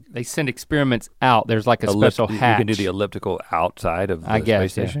do like... They send experiments out, there's like a special hatch. You can do the elliptical outside of the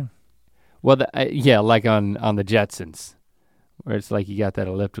space station? Yeah. Well, yeah, like on the Jetsons, where it's like you got that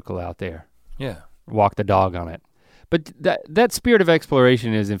elliptical out there. Yeah. Walk the dog on it. But that spirit of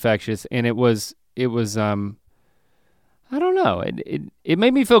exploration is infectious, and it was I don't know, it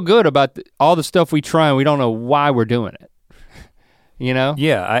made me feel good about all the stuff we try and we don't know why we're doing it. You know?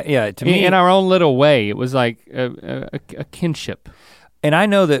 Yeah, to me. In our own little way, it was like a kinship. And I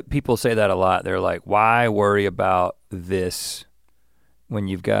know that people say that a lot. They're like, why worry about this when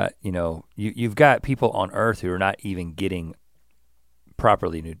you've got, you know, you've got people on Earth who are not even getting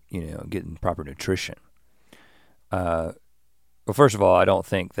properly, getting proper nutrition. Well, first of all, I don't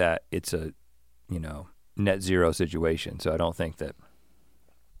think that it's a, net zero situation. So I don't think that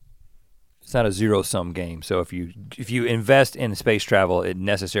it's not a zero-sum game. So if you invest in space travel, it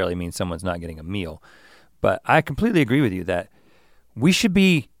necessarily means someone's not getting a meal. But I completely agree with you that we should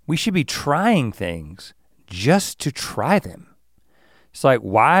be trying things just to try them. It's like,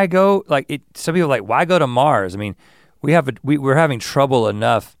 why go, some people are like, why go to Mars? I mean, we're having trouble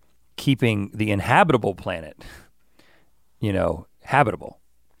enough keeping the inhabitable planet, habitable.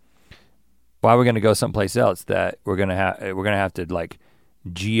 Why are we gonna go someplace else that we're gonna have to like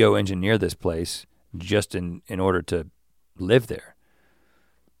geoengineer this place just in order to live there?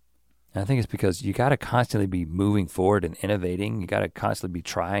 And I think it's because you gotta constantly be moving forward and innovating. You gotta constantly be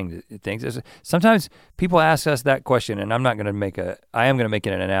trying things. Sometimes people ask us that question, and I am gonna make it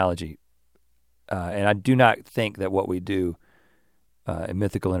an analogy. And I do not think that what we do in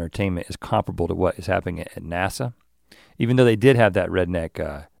mythical entertainment is comparable to what is happening at NASA. Even though they did have that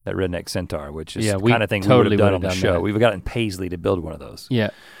redneck centaur, which is the kind of thing we would have done on the show. We've gotten Paisley to build one of those.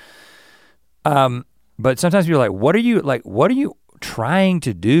 Yeah. But sometimes you're like, what are you trying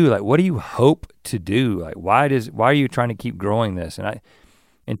to do? Like, what do you hope to do? Like, why are you trying to keep growing this?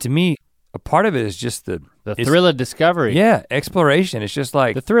 And to me, a part of it is just the thrill of discovery. Yeah, exploration. It's just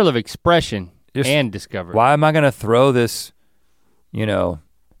like the thrill of expression and discovery. Why am I gonna throw this,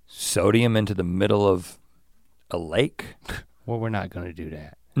 sodium into the middle of a lake? Well, we're not gonna do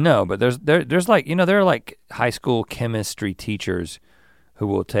that. No, but there's like, there are like high school chemistry teachers who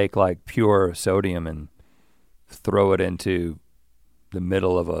will take like pure sodium and throw it into the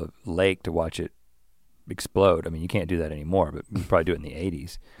middle of a lake to watch it explode. I mean, you can't do that anymore, but you probably do it in the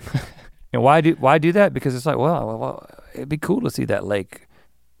 80s. And why do that? Because it's like, well, it'd be cool to see that lake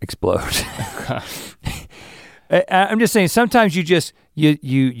explode. I'm just saying, sometimes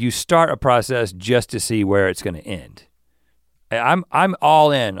you start a process just to see where it's gonna end. I'm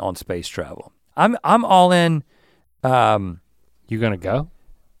all in on space travel. I'm all in. You gonna go?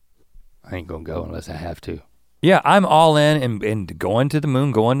 I ain't gonna go unless I have to. Yeah, I'm all in going to the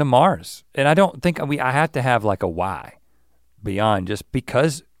moon, going to Mars. And I don't think I have to have like a why beyond just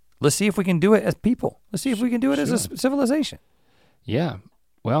because let's see if we can do it as people. Let's see if we can do it as a civilization. Yeah,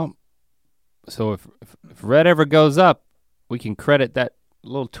 well, so if Red ever goes up, we can credit that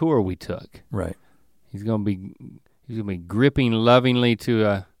little tour we took. Right. He's gonna be gripping lovingly to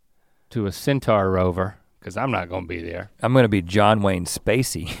a Centaur rover, because I'm not gonna be there. I'm gonna be John Wayne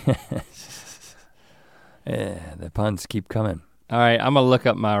Spacey. Yeah, the puns keep coming. All right, I'm gonna look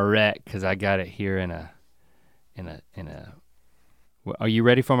up my rec because I got it here in a. Are you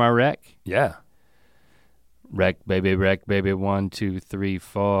ready for my rec? Yeah. Rec baby, 1, 2, 3,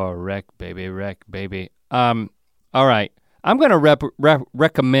 4. Rec baby. All right, I'm gonna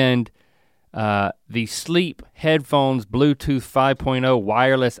recommend the Sleep Headphones Bluetooth 5.0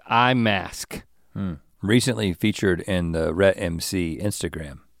 wireless eye mask. Recently featured in the Rhett MC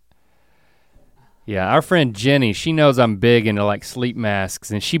Instagram. Yeah, our friend Jenny, she knows I'm big into like sleep masks,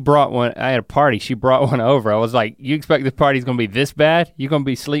 and she brought one. I had a party, she brought one over. I was like, you expect this party's gonna be this bad? You gonna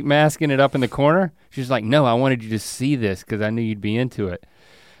be sleep masking it up in the corner? She's like, no, I wanted you to see this because I knew you'd be into it.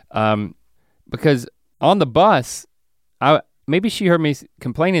 Because on the bus, maybe she heard me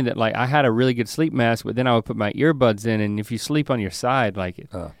complaining that like I had a really good sleep mask, but then I would put my earbuds in, and if you sleep on your side, like it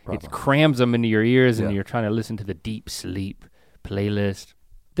crams them into your ears, and you're trying to listen to the deep sleep playlist.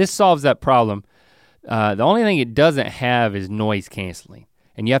 This solves that problem. The only thing it doesn't have is noise canceling,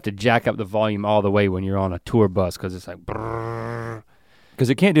 and you have to jack up the volume all the way when you're on a tour bus because it's like brrr. Because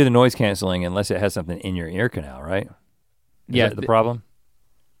it can't do the noise canceling unless it has something in your ear canal, right? Is that the problem?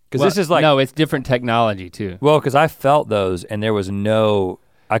 Because this is like no, it's different technology too. Well, because I felt those, and there was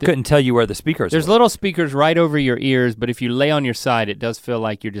I couldn't tell you where the speakers. There's were. Little speakers right over your ears, but if you lay on your side, it does feel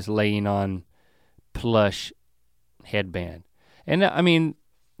like you're just laying on plush headband. And I mean.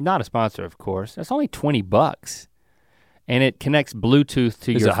 Not a sponsor, of course. That's only $20, and it connects Bluetooth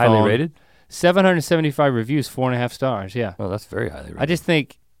to your phone. Is it highly rated? 775 reviews, 4.5 stars. Yeah. Oh, that's very highly rated. I just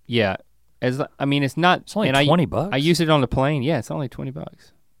think, yeah. It's not. It's only $20. I use it on the plane. Yeah, it's only $20.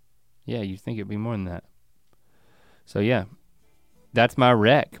 Yeah, you'd think it'd be more than that. So yeah, that's my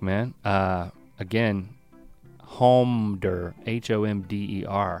rec, man. Again, Homder,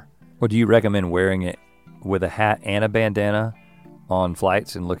 Homder. Well, do you recommend wearing it with a hat and a bandana on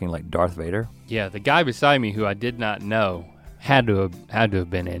flights and looking like Darth Vader? Yeah, the guy beside me who I did not know had to have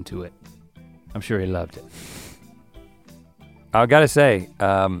been into it. I'm sure he loved it. I gotta say,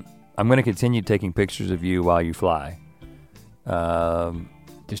 I'm gonna continue taking pictures of you while you fly.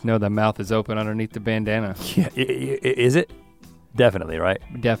 Just know the mouth is open underneath the bandana. Yeah, is it? Definitely, right?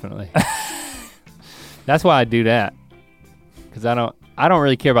 Definitely. That's why I do that. Because I don't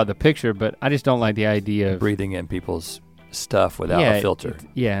really care about the picture, but I just don't like the idea of breathing in people's stuff without a filter.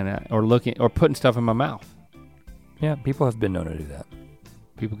 Or putting stuff in my mouth. Yeah, people have been known to do that.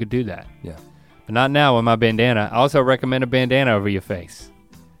 People could do that. Yeah. but not now with my bandana. I also recommend a bandana over your face.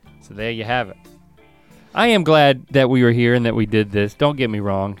 So there you have it. I am glad that we were here and that we did this. Don't get me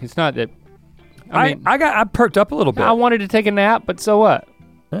wrong. It's not that, I perked up a little bit. I wanted to take a nap, but so what?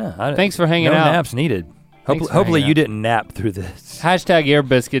 Yeah, thanks for hanging out. No naps needed. Hopefully you didn't nap through this.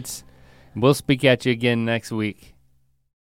 #AirBiscuits. We'll speak at you again next week.